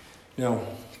 Now,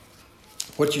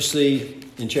 what you see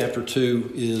in chapter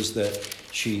 2 is that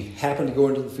she happened to go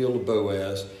into the field of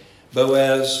Boaz.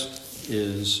 Boaz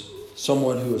is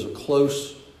someone who is a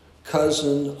close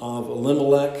cousin of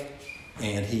Elimelech,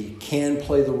 and he can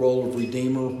play the role of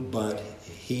redeemer, but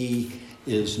he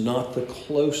is not the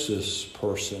closest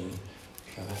person,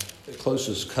 the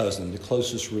closest cousin, the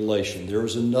closest relation. There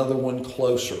is another one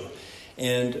closer.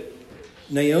 And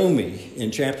Naomi in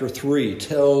chapter 3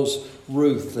 tells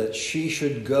Ruth that she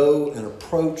should go and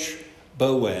approach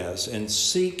Boaz and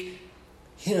seek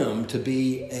him to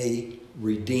be a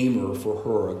redeemer for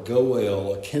her, a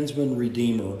goel, a kinsman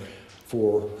redeemer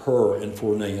for her and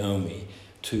for Naomi,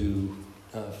 to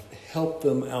help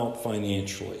them out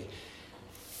financially.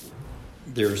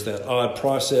 There's that odd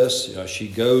process. She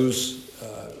goes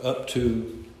up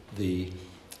to the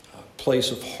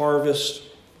place of harvest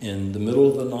in the middle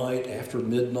of the night, after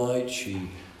midnight. She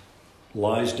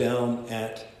lies down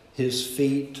at his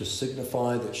feet to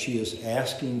signify that she is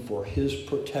asking for his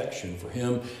protection, for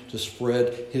him to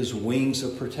spread his wings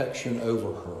of protection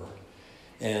over her.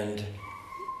 And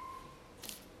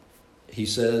he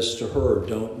says to her,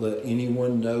 don't let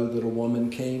anyone know that a woman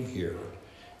came here.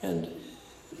 And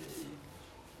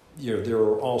there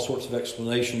are all sorts of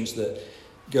explanations that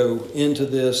go into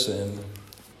this and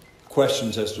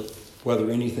questions as to whether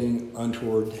anything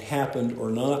untoward happened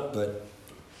or not. But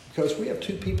because we have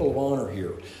two people of honor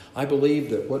here, I believe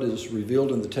that what is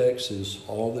revealed in the text is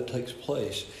all that takes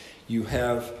place. You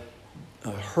have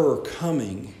her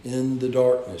coming in the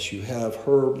darkness. You have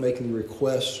her making the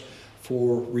request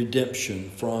for redemption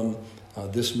from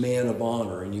this man of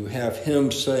honor. And you have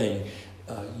him saying,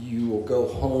 you will go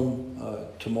home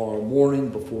tomorrow morning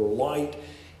before light.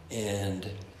 And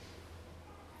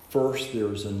first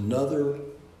there's another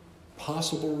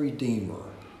possible redeemer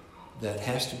that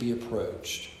has to be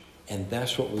approached. And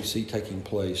that's what we see taking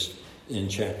place in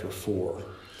chapter 4.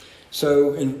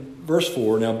 So in verse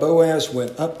 4, now Boaz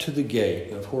went up to the gate.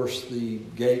 And of course, the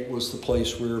gate was the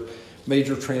place where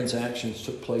major transactions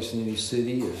took place in any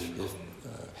city.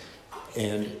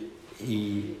 And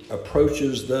he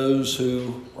approaches those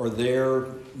who are there,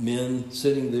 men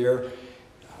sitting there.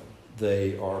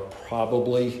 They are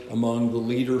probably among the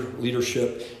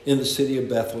leadership in the city of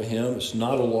Bethlehem. It's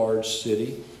not a large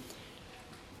city.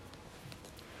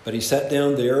 But he sat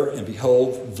down there, and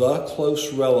behold, the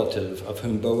close relative of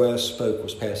whom Boaz spoke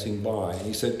was passing by. And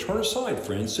he said, turn aside,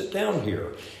 friend, sit down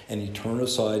here. And he turned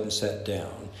aside and sat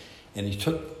down. And he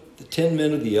took the 10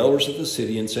 men of the elders of the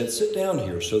city and said, sit down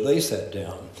here. So they sat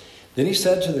down. Then he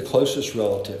said to the closest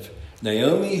relative,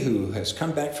 Naomi, who has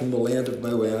come back from the land of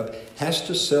Moab, has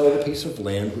to sell the piece of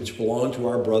land which belonged to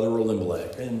our brother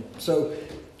Elimelech. And so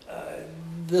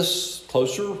this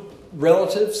closer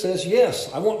relative says, yes,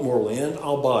 I want more land,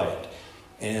 I'll buy it.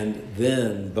 And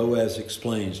then Boaz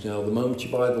explains, now the moment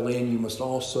you buy the land, you must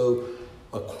also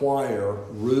acquire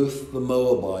Ruth the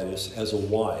Moabitess as a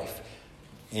wife.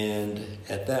 And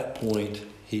at that point,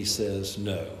 he says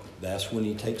no. That's when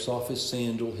he takes off his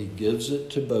sandal, he gives it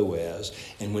to Boaz.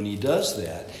 And when he does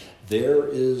that, there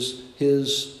is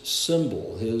his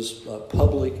symbol, his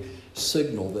public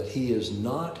signal that he is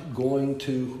not going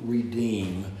to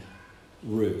redeem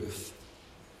Ruth.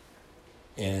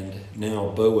 And now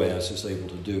Boaz is able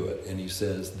to do it. And he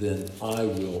says, then I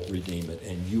will redeem it.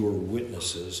 And you are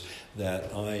witnesses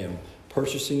that I am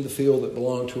purchasing the field that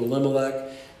belonged to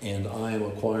Elimelech, and I am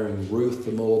acquiring Ruth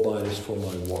the Moabitess for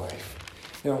my wife.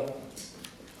 Now,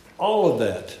 all of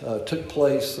that took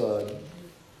place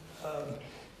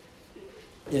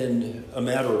in a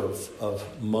matter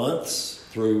of months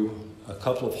through a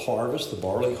couple of harvests, the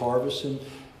barley harvest in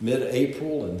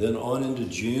mid-April and then on into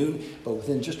June. But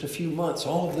within just a few months,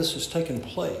 all of this has taken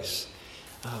place.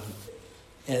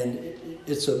 And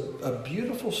it's a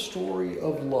beautiful story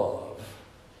of love.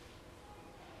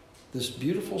 This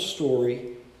beautiful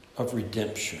story of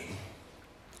redemption.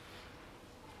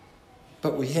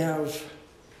 But we have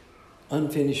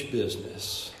unfinished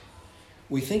business.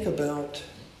 We think about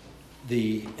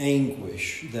the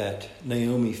anguish that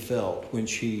Naomi felt when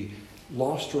she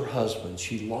lost her husband.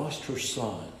 She lost her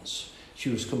sons. She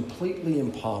was completely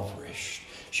impoverished.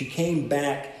 She came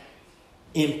back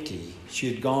empty.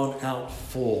 She had gone out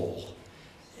full.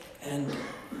 And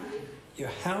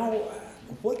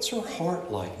what's her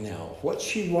heart like now? What's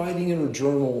she writing in her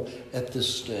journal at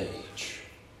this stage?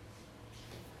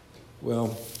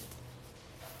 Well,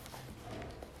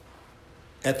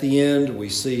 at the end, we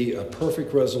see a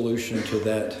perfect resolution to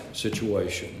that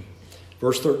situation.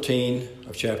 Verse 13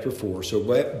 of chapter 4. So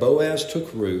Boaz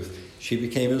took Ruth. She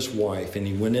became his wife, and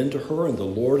he went into her, and the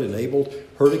Lord enabled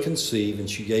her to conceive, and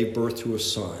she gave birth to a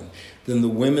son. Then the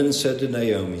women said to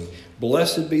Naomi,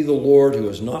 Blessed be the Lord who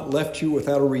has not left you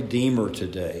without a redeemer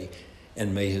today,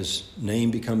 and may his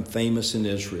name become famous in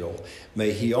Israel.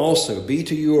 May he also be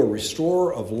to you a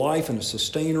restorer of life and a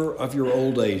sustainer of your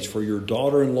old age. For your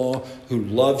daughter-in-law who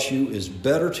loves you is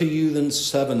better to you than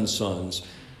 7 sons.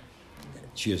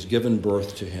 She has given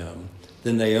birth to him.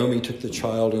 Then Naomi took the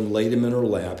child and laid him in her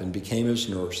lap and became his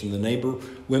nurse. And the neighbor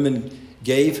women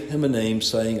gave him a name,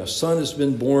 saying, A son has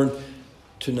been born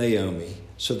to Naomi.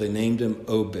 So they named him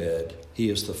Obed. He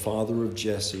is the father of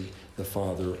Jesse, the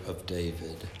father of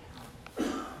David.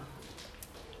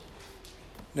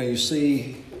 Now you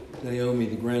see Naomi,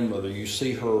 the grandmother, you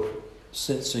see her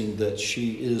sensing that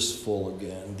she is full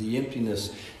again. The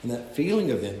emptiness and that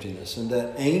feeling of emptiness and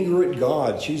that anger at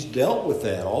God, she's dealt with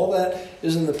that. All that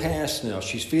is in the past now.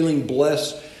 She's feeling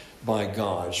blessed by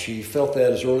God. She felt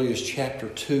that as early as chapter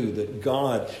 2, that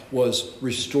God was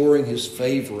restoring his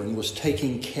favor and was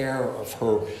taking care of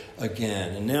her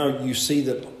again. And now you see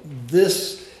that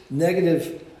this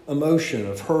negative emotion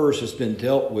of hers has been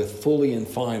dealt with fully and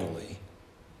finally.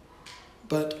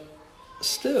 But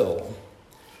still,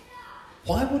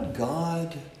 why would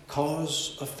God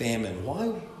cause a famine?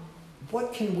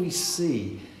 What can we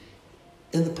see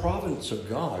in the providence of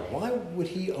God? Why would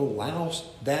he allow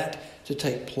that to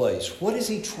take place? What is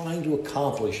he trying to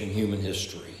accomplish in human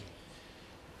history?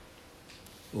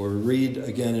 We read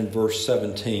again in verse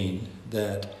 17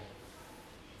 that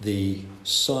the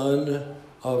son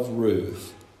of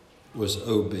Ruth was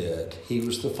Obed. He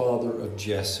was the father of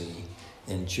Jesse,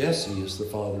 and Jesse is the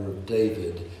father of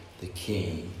David, the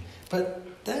king. But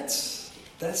that's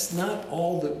not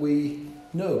all that we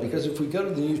know, because if we go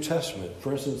to the New Testament,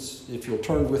 for instance, if you'll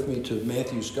turn with me to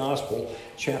Matthew's Gospel,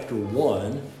 chapter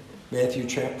 1, Matthew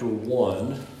chapter 1,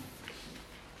 and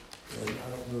I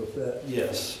don't know if that,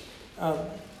 yes.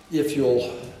 If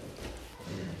you'll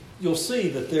see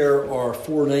that there are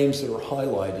 4 names that are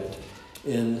highlighted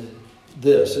in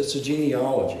this. It's a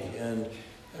genealogy, and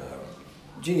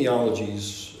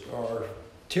genealogies are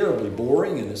terribly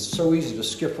boring, and it's so easy to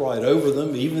skip right over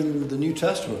them, even the New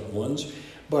Testament ones.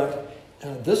 But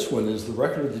this one is the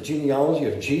record of the genealogy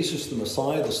of Jesus, the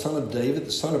Messiah, the son of David,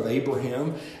 the son of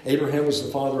Abraham. Abraham was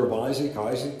the father of Isaac,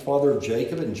 Isaac the father of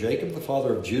Jacob, and Jacob the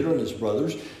father of Judah and his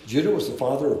brothers. Judah was the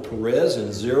father of Perez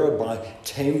and Zerah by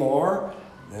Tamar.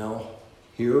 Now,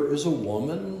 here is a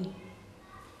woman.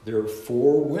 There are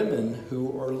 4 women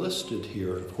who are listed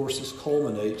here. Of course, this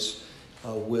culminates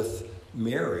with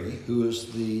Mary, who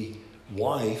is the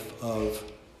wife of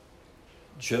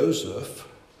Joseph,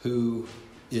 who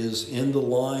is in the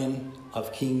line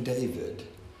of King David.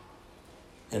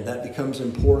 And that becomes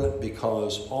important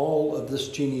because all of this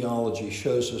genealogy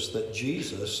shows us that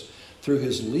Jesus, through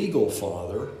his legal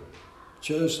father,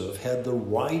 Joseph, had the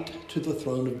right to the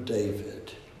throne of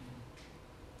David.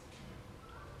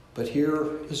 But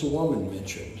here is a woman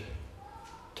mentioned,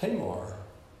 Tamar.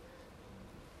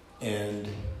 And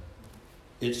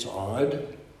it's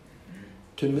odd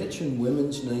to mention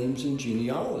women's names in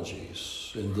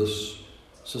genealogies in this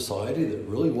society that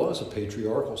really was a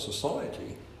patriarchal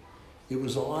society. It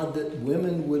was odd that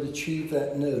women would achieve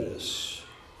that notice.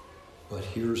 But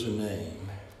here's a name.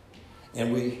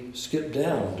 And we skip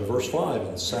down to verse 5.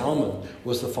 And Salmon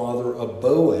was the father of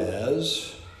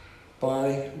Boaz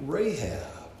by Rahab.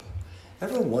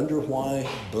 Ever wonder why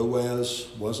Boaz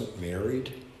wasn't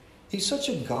married? He's such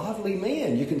a godly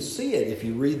man. You can see it if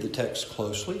you read the text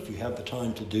closely, if you have the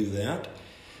time to do that.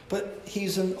 But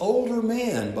he's an older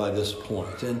man by this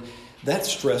point, and that's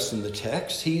stressed in the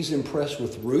text. He's impressed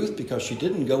with Ruth because she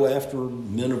didn't go after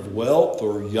men of wealth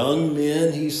or young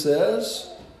men, he says,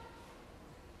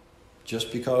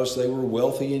 just because they were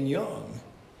wealthy and young.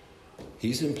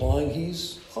 He's implying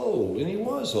he's old, and he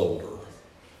was older.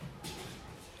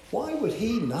 Why would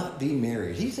he not be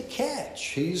married? He's a catch.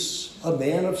 He's a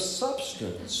man of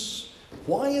substance.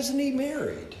 Why isn't he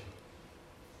married?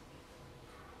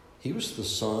 He was the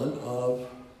son of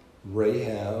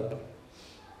Rahab,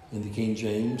 in the King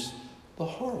James, the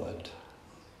harlot.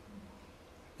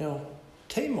 Now,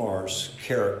 Tamar's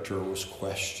character was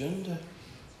questioned.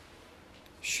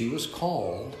 She was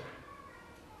called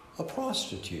a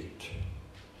prostitute.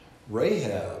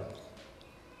 Rahab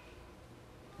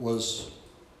was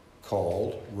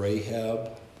called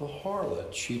Rahab the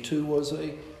harlot. She too was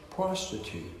a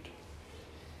prostitute.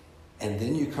 And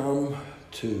then you come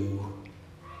to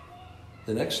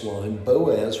the next line.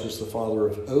 Boaz was the father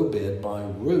of Obed by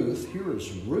Ruth. Here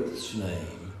is Ruth's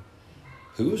name.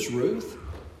 Who is Ruth?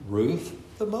 Ruth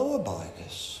the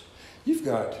Moabitess. You've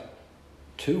got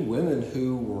 2 women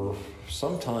who were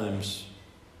sometimes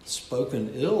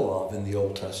spoken ill of in the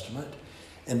Old Testament.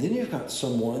 And then you've got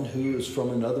someone who is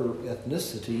from another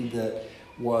ethnicity that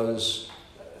was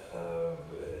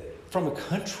from a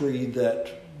country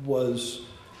that was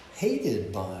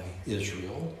hated by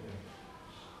Israel.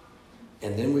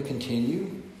 And then we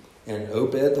continue. And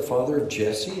Obed, the father of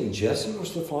Jesse, and Jesse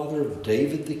was the father of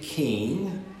David the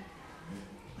king.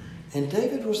 And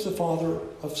David was the father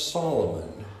of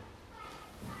Solomon.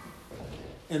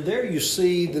 And there you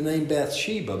see the name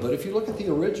Bathsheba. But if you look at the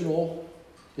original,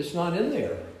 it's not in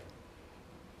there.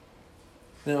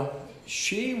 Now,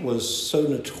 she was so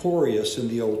notorious in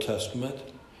the Old Testament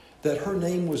that her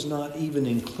name was not even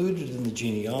included in the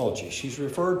genealogy. She's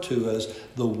referred to as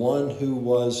the one who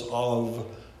was of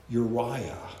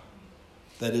Uriah.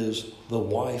 That is, the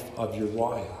wife of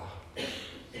Uriah.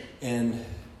 And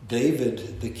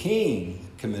David, the king,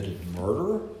 committed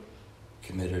murder,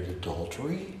 committed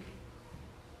adultery.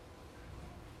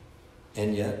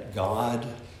 And yet God,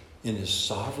 in his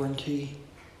sovereignty,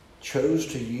 chose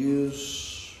to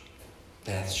use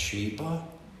Bathsheba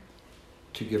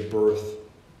to give birth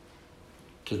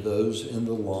to those in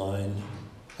the line,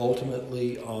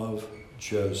 ultimately of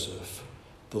Joseph.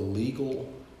 the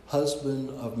legal husband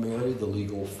of Mary, the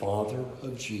legal father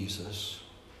of Jesus,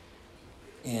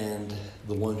 and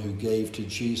the one who gave to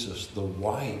Jesus the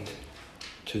right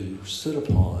to sit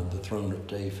upon the throne of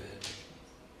David.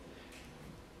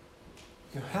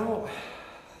 How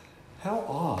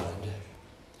odd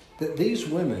that these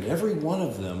women, every one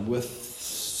of them, with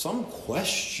some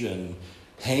question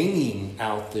hanging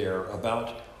out there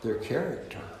about their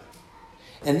character.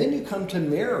 And then you come to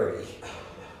Mary.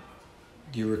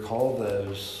 Do you recall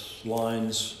those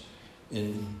lines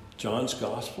in John's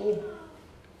Gospel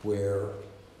where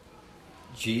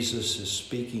Jesus is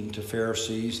speaking to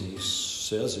Pharisees and he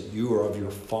says that you are of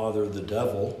your father the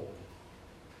devil?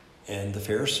 And the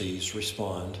Pharisees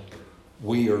respond,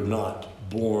 we are not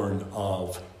born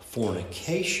of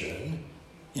fornication,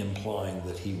 implying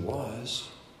that he was.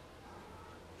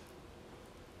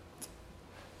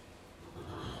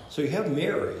 So you have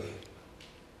Mary,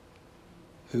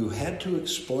 who had to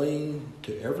explain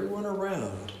to everyone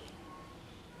around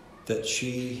that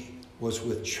she was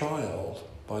with child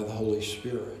by the Holy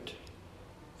Spirit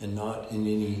and not in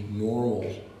any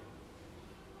normal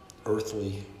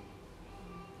earthly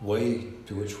way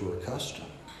to which we're accustomed.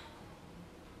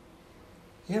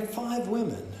 You have 5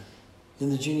 women in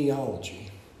the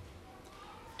genealogy: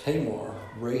 Tamar,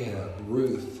 Rahab,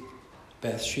 Ruth,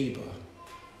 Bathsheba,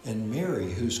 and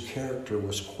Mary, whose character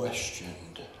was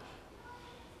questioned.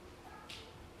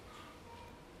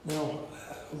 Now,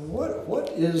 what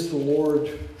is the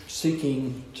Lord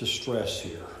seeking to stress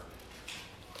here?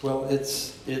 Well,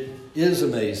 it is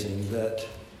amazing that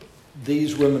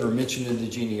these women are mentioned in the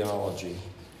genealogy.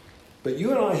 But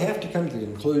you and I have to come to the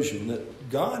conclusion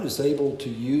that God is able to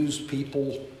use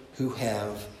people who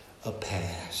have a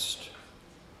past.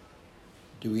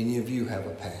 Do any of you have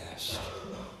a past?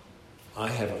 I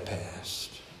have a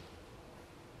past.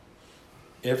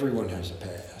 Everyone has a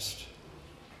past.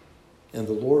 And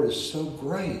the Lord is so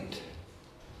great,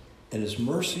 and His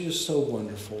mercy is so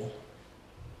wonderful,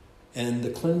 and the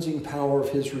cleansing power of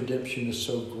His redemption is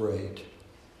so great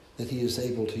that He is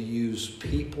able to use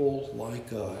people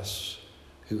like us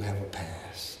who have a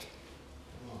past.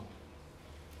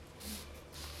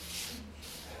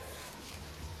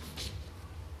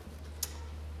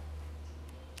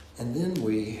 And then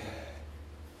we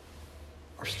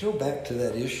are still back to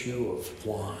that issue of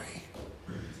why.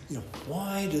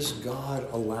 Why does God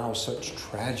allow such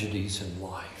tragedies in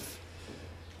life?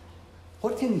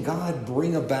 What can God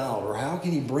bring about, or how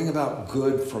can He bring about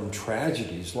good from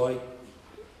tragedies like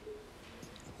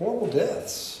horrible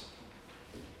deaths,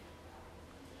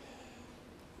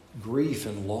 grief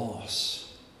and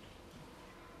loss?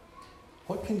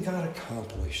 What can God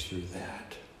accomplish through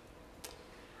that?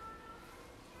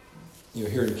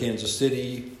 Here in Kansas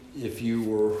City, if you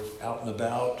were out and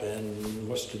about, and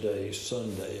what's today?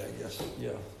 Sunday, I guess.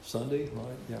 Yeah, Sunday,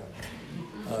 right?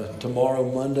 Yeah.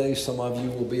 Tomorrow, Monday, some of you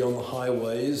will be on the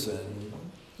highways, and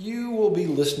you will be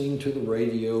listening to the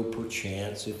radio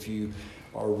perchance. If you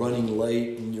are running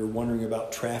late and you're wondering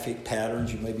about traffic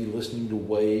patterns, you may be listening to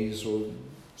Waze or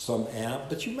some app,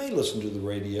 but you may listen to the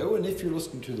radio, and if you're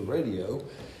listening to the radio,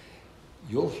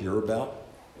 you'll hear about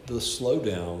the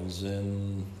slowdowns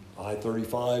in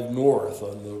I-35 north.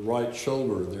 On the right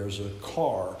shoulder, there's a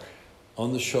car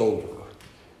on the shoulder,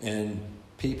 and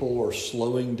people are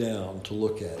slowing down to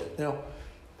look at it. Now,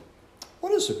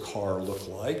 what does a car look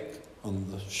like on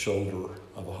the shoulder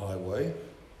of a highway?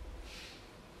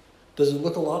 Does it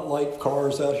look a lot like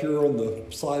cars out here on the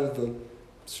side of the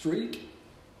street?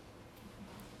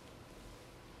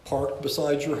 Parked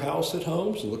beside your house at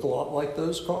home, does it look a lot like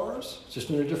those cars, just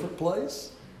in a different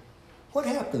place? What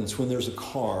happens when there's a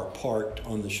car parked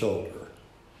on the shoulder?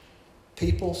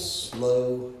 People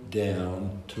slow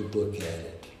down to look at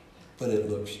it, but it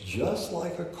looks just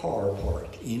like a car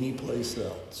parked any place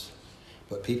else.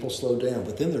 But people slow down.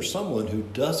 But then there's someone who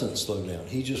doesn't slow down.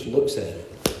 He just looks at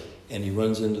it, and he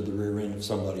runs into the rear end of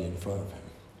somebody in front of him.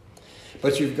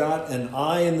 But you've got an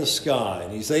eye in the sky,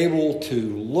 and he's able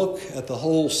to look at the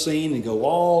whole scene and go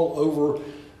all over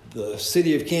the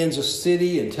city of Kansas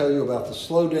City and tell you about the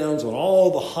slowdowns on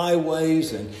all the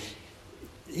highways, and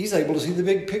he's able to see the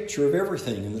big picture of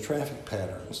everything in the traffic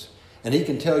patterns. And he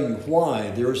can tell you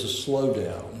why there's a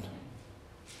slowdown.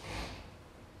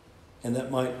 And that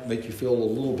might make you feel a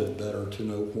little bit better to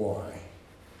know why.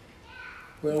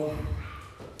 Well,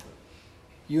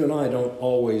 you and I don't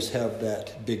always have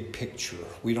that big picture.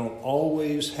 We don't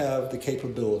always have the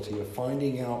capability of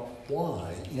finding out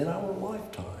why in our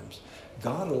lifetimes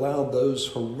God allowed those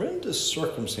horrendous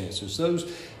circumstances,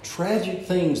 those tragic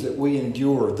things that we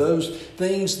endured, those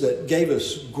things that gave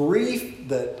us grief,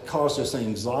 that caused us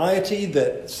anxiety,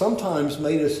 that sometimes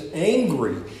made us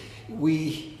angry.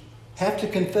 We have to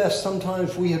confess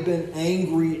sometimes we have been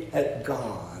angry at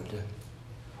God,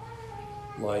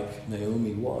 like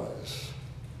Naomi was.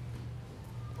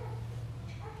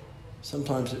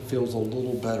 Sometimes it feels a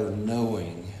little better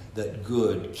knowing that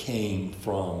good came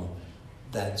from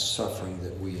that suffering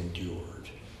that we endured,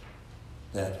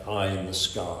 that eye in the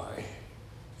sky.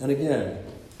 And again,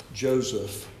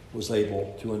 Joseph was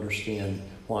able to understand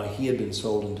why he had been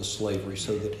sold into slavery,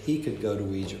 so that he could go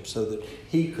to Egypt, so that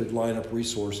he could line up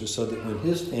resources, so that when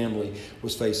his family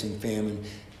was facing famine,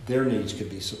 their needs could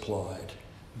be supplied.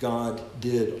 God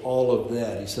did all of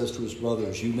that. He says to his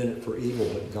brothers, you meant it for evil,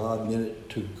 but God meant it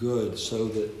to good, so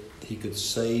that he could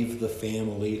save the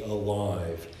family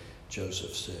alive,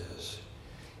 Joseph says.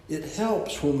 It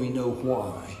helps when we know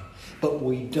why, but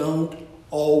we don't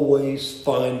always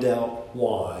find out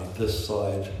why this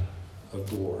side of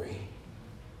glory.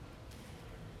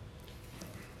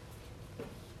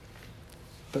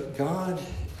 But God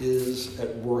is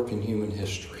at work in human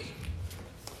history.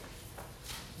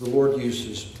 The Lord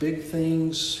uses big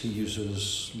things. He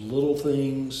uses little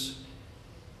things.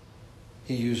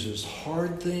 He uses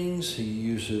hard things. He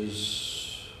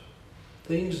uses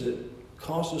things that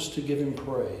cause us to give him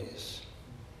praise.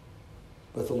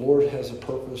 But the Lord has a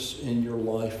purpose in your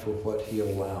life for what he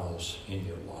allows in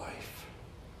your life.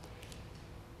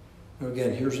 Now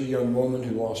again, here's a young woman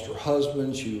who lost her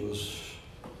husband. She was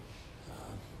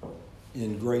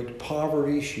in great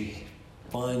poverty. She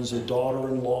finds a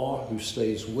daughter-in-law who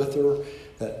stays with her.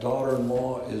 That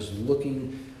daughter-in-law is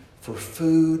looking for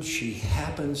food. She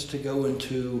happens to go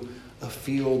into a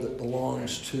field that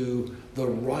belongs to the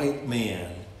right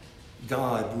man.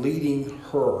 God leading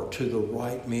her to the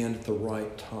right man at the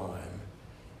right time.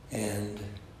 And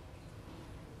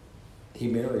he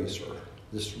marries her,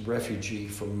 this refugee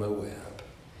from Moab.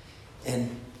 And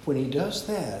when he does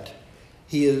that,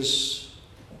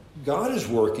 God is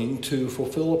working to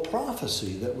fulfill a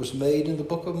prophecy that was made in the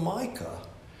book of Micah,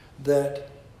 that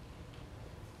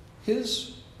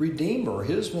his Redeemer,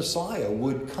 his Messiah,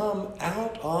 would come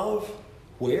out of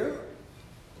where?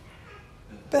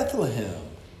 Bethlehem.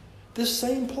 This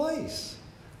same place,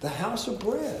 the house of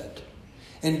bread.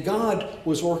 And God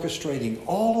was orchestrating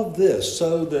all of this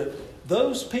so that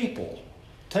those people,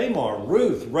 Tamar,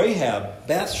 Ruth, Rahab,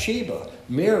 Bathsheba,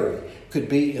 Mary, could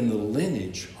be in the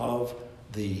lineage of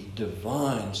the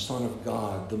divine Son of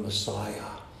God, the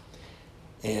Messiah.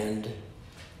 And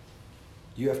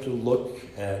you have to look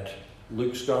at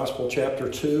Luke's Gospel, chapter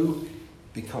 2,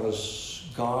 because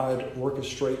God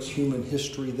orchestrates human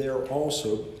history there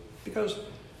also. Because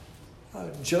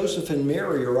Joseph and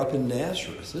Mary are up in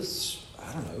Nazareth. It's,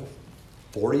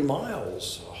 40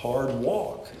 miles, a hard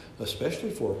walk,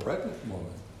 especially for a pregnant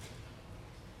woman.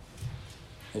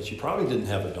 And she probably didn't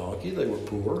have a donkey. They were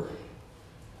poor.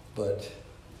 But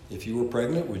if you were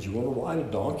pregnant, would you want to ride a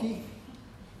donkey?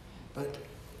 But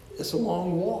it's a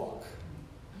long walk.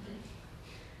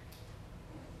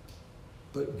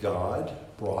 But God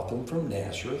brought them from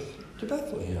Nazareth to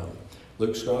Bethlehem.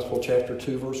 Luke's Gospel, chapter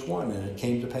 2, verse 1, and it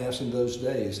came to pass in those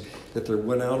days that there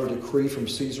went out a decree from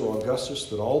Caesar Augustus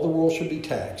that all the world should be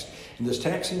taxed. And this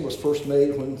taxing was first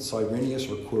made when Cyrenius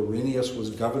or Quirinius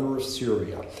was governor of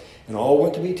Syria. And all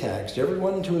went to be taxed,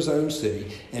 everyone into his own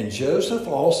city. And Joseph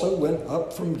also went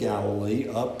up from Galilee,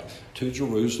 up to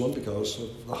Jerusalem because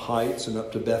of the heights, and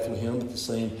up to Bethlehem at the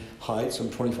same height,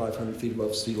 some 2,500 feet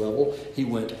above sea level. He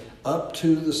went up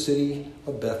to the city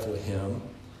of Bethlehem,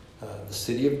 the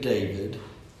city of David,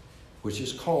 which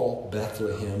is called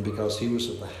Bethlehem because he was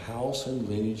of the house and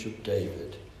lineage of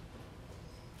David.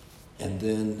 And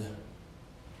then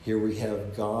here we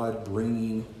have God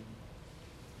bringing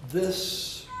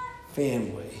this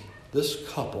family, this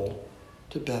couple,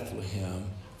 to Bethlehem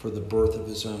for the birth of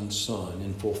his own son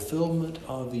in fulfillment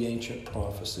of the ancient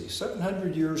prophecy.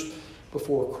 700 years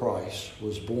before Christ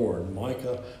was born,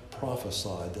 Micah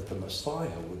prophesied that the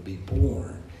Messiah would be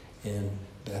born in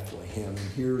Bethlehem. And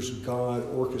here's God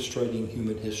orchestrating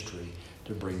human history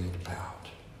to bring it about.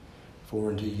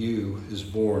 For unto you is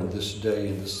born this day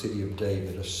in the city of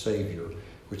David a Savior,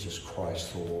 which is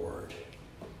Christ the Lord.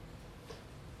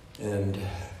 And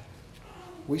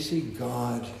we see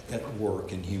God at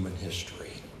work in human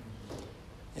history.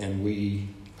 And we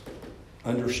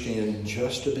understand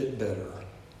just a bit better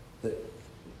that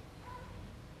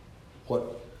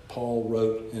what Paul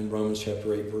wrote in Romans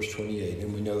chapter 8, verse 28,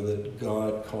 and we know that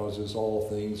God causes all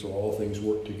things, or all things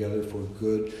work together for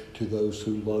good to those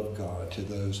who love God, to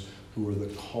those who are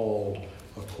the called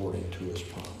according to his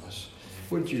promise.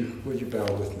 Would you bow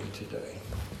with me today?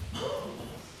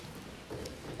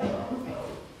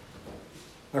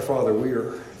 Our Father, we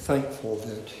are thankful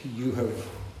that you have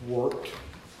worked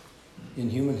in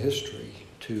human history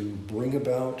to bring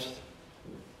about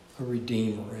a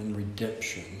Redeemer and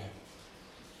redemption.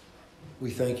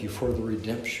 We thank you for the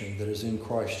redemption that is in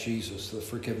Christ Jesus, the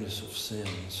forgiveness of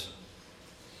sins.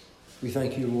 We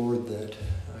thank you, Lord, that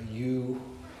you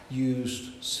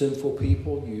used sinful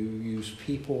people, you used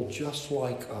people just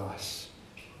like us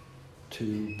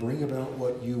to bring about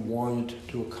what you wanted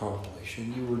to accomplish.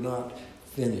 And you were not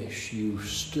finished. You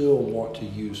still want to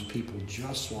use people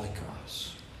just like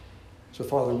us. So,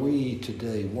 Father, we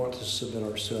today want to submit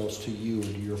ourselves to you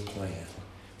and to your plan.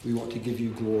 We want to give you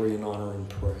glory and honor and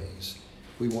praise.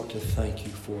 We want to thank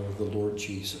you for the Lord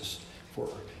Jesus, for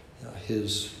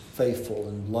his faithful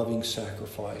and loving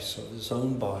sacrifice of his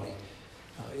own body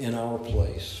in our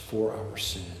place for our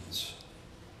sins.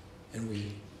 And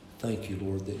we thank you,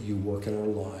 Lord, that you work in our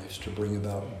lives to bring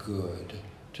about good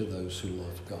to those who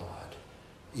love God,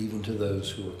 even to those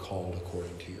who are called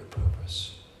according to your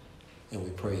purpose. And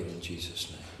we pray it in Jesus'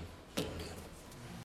 name.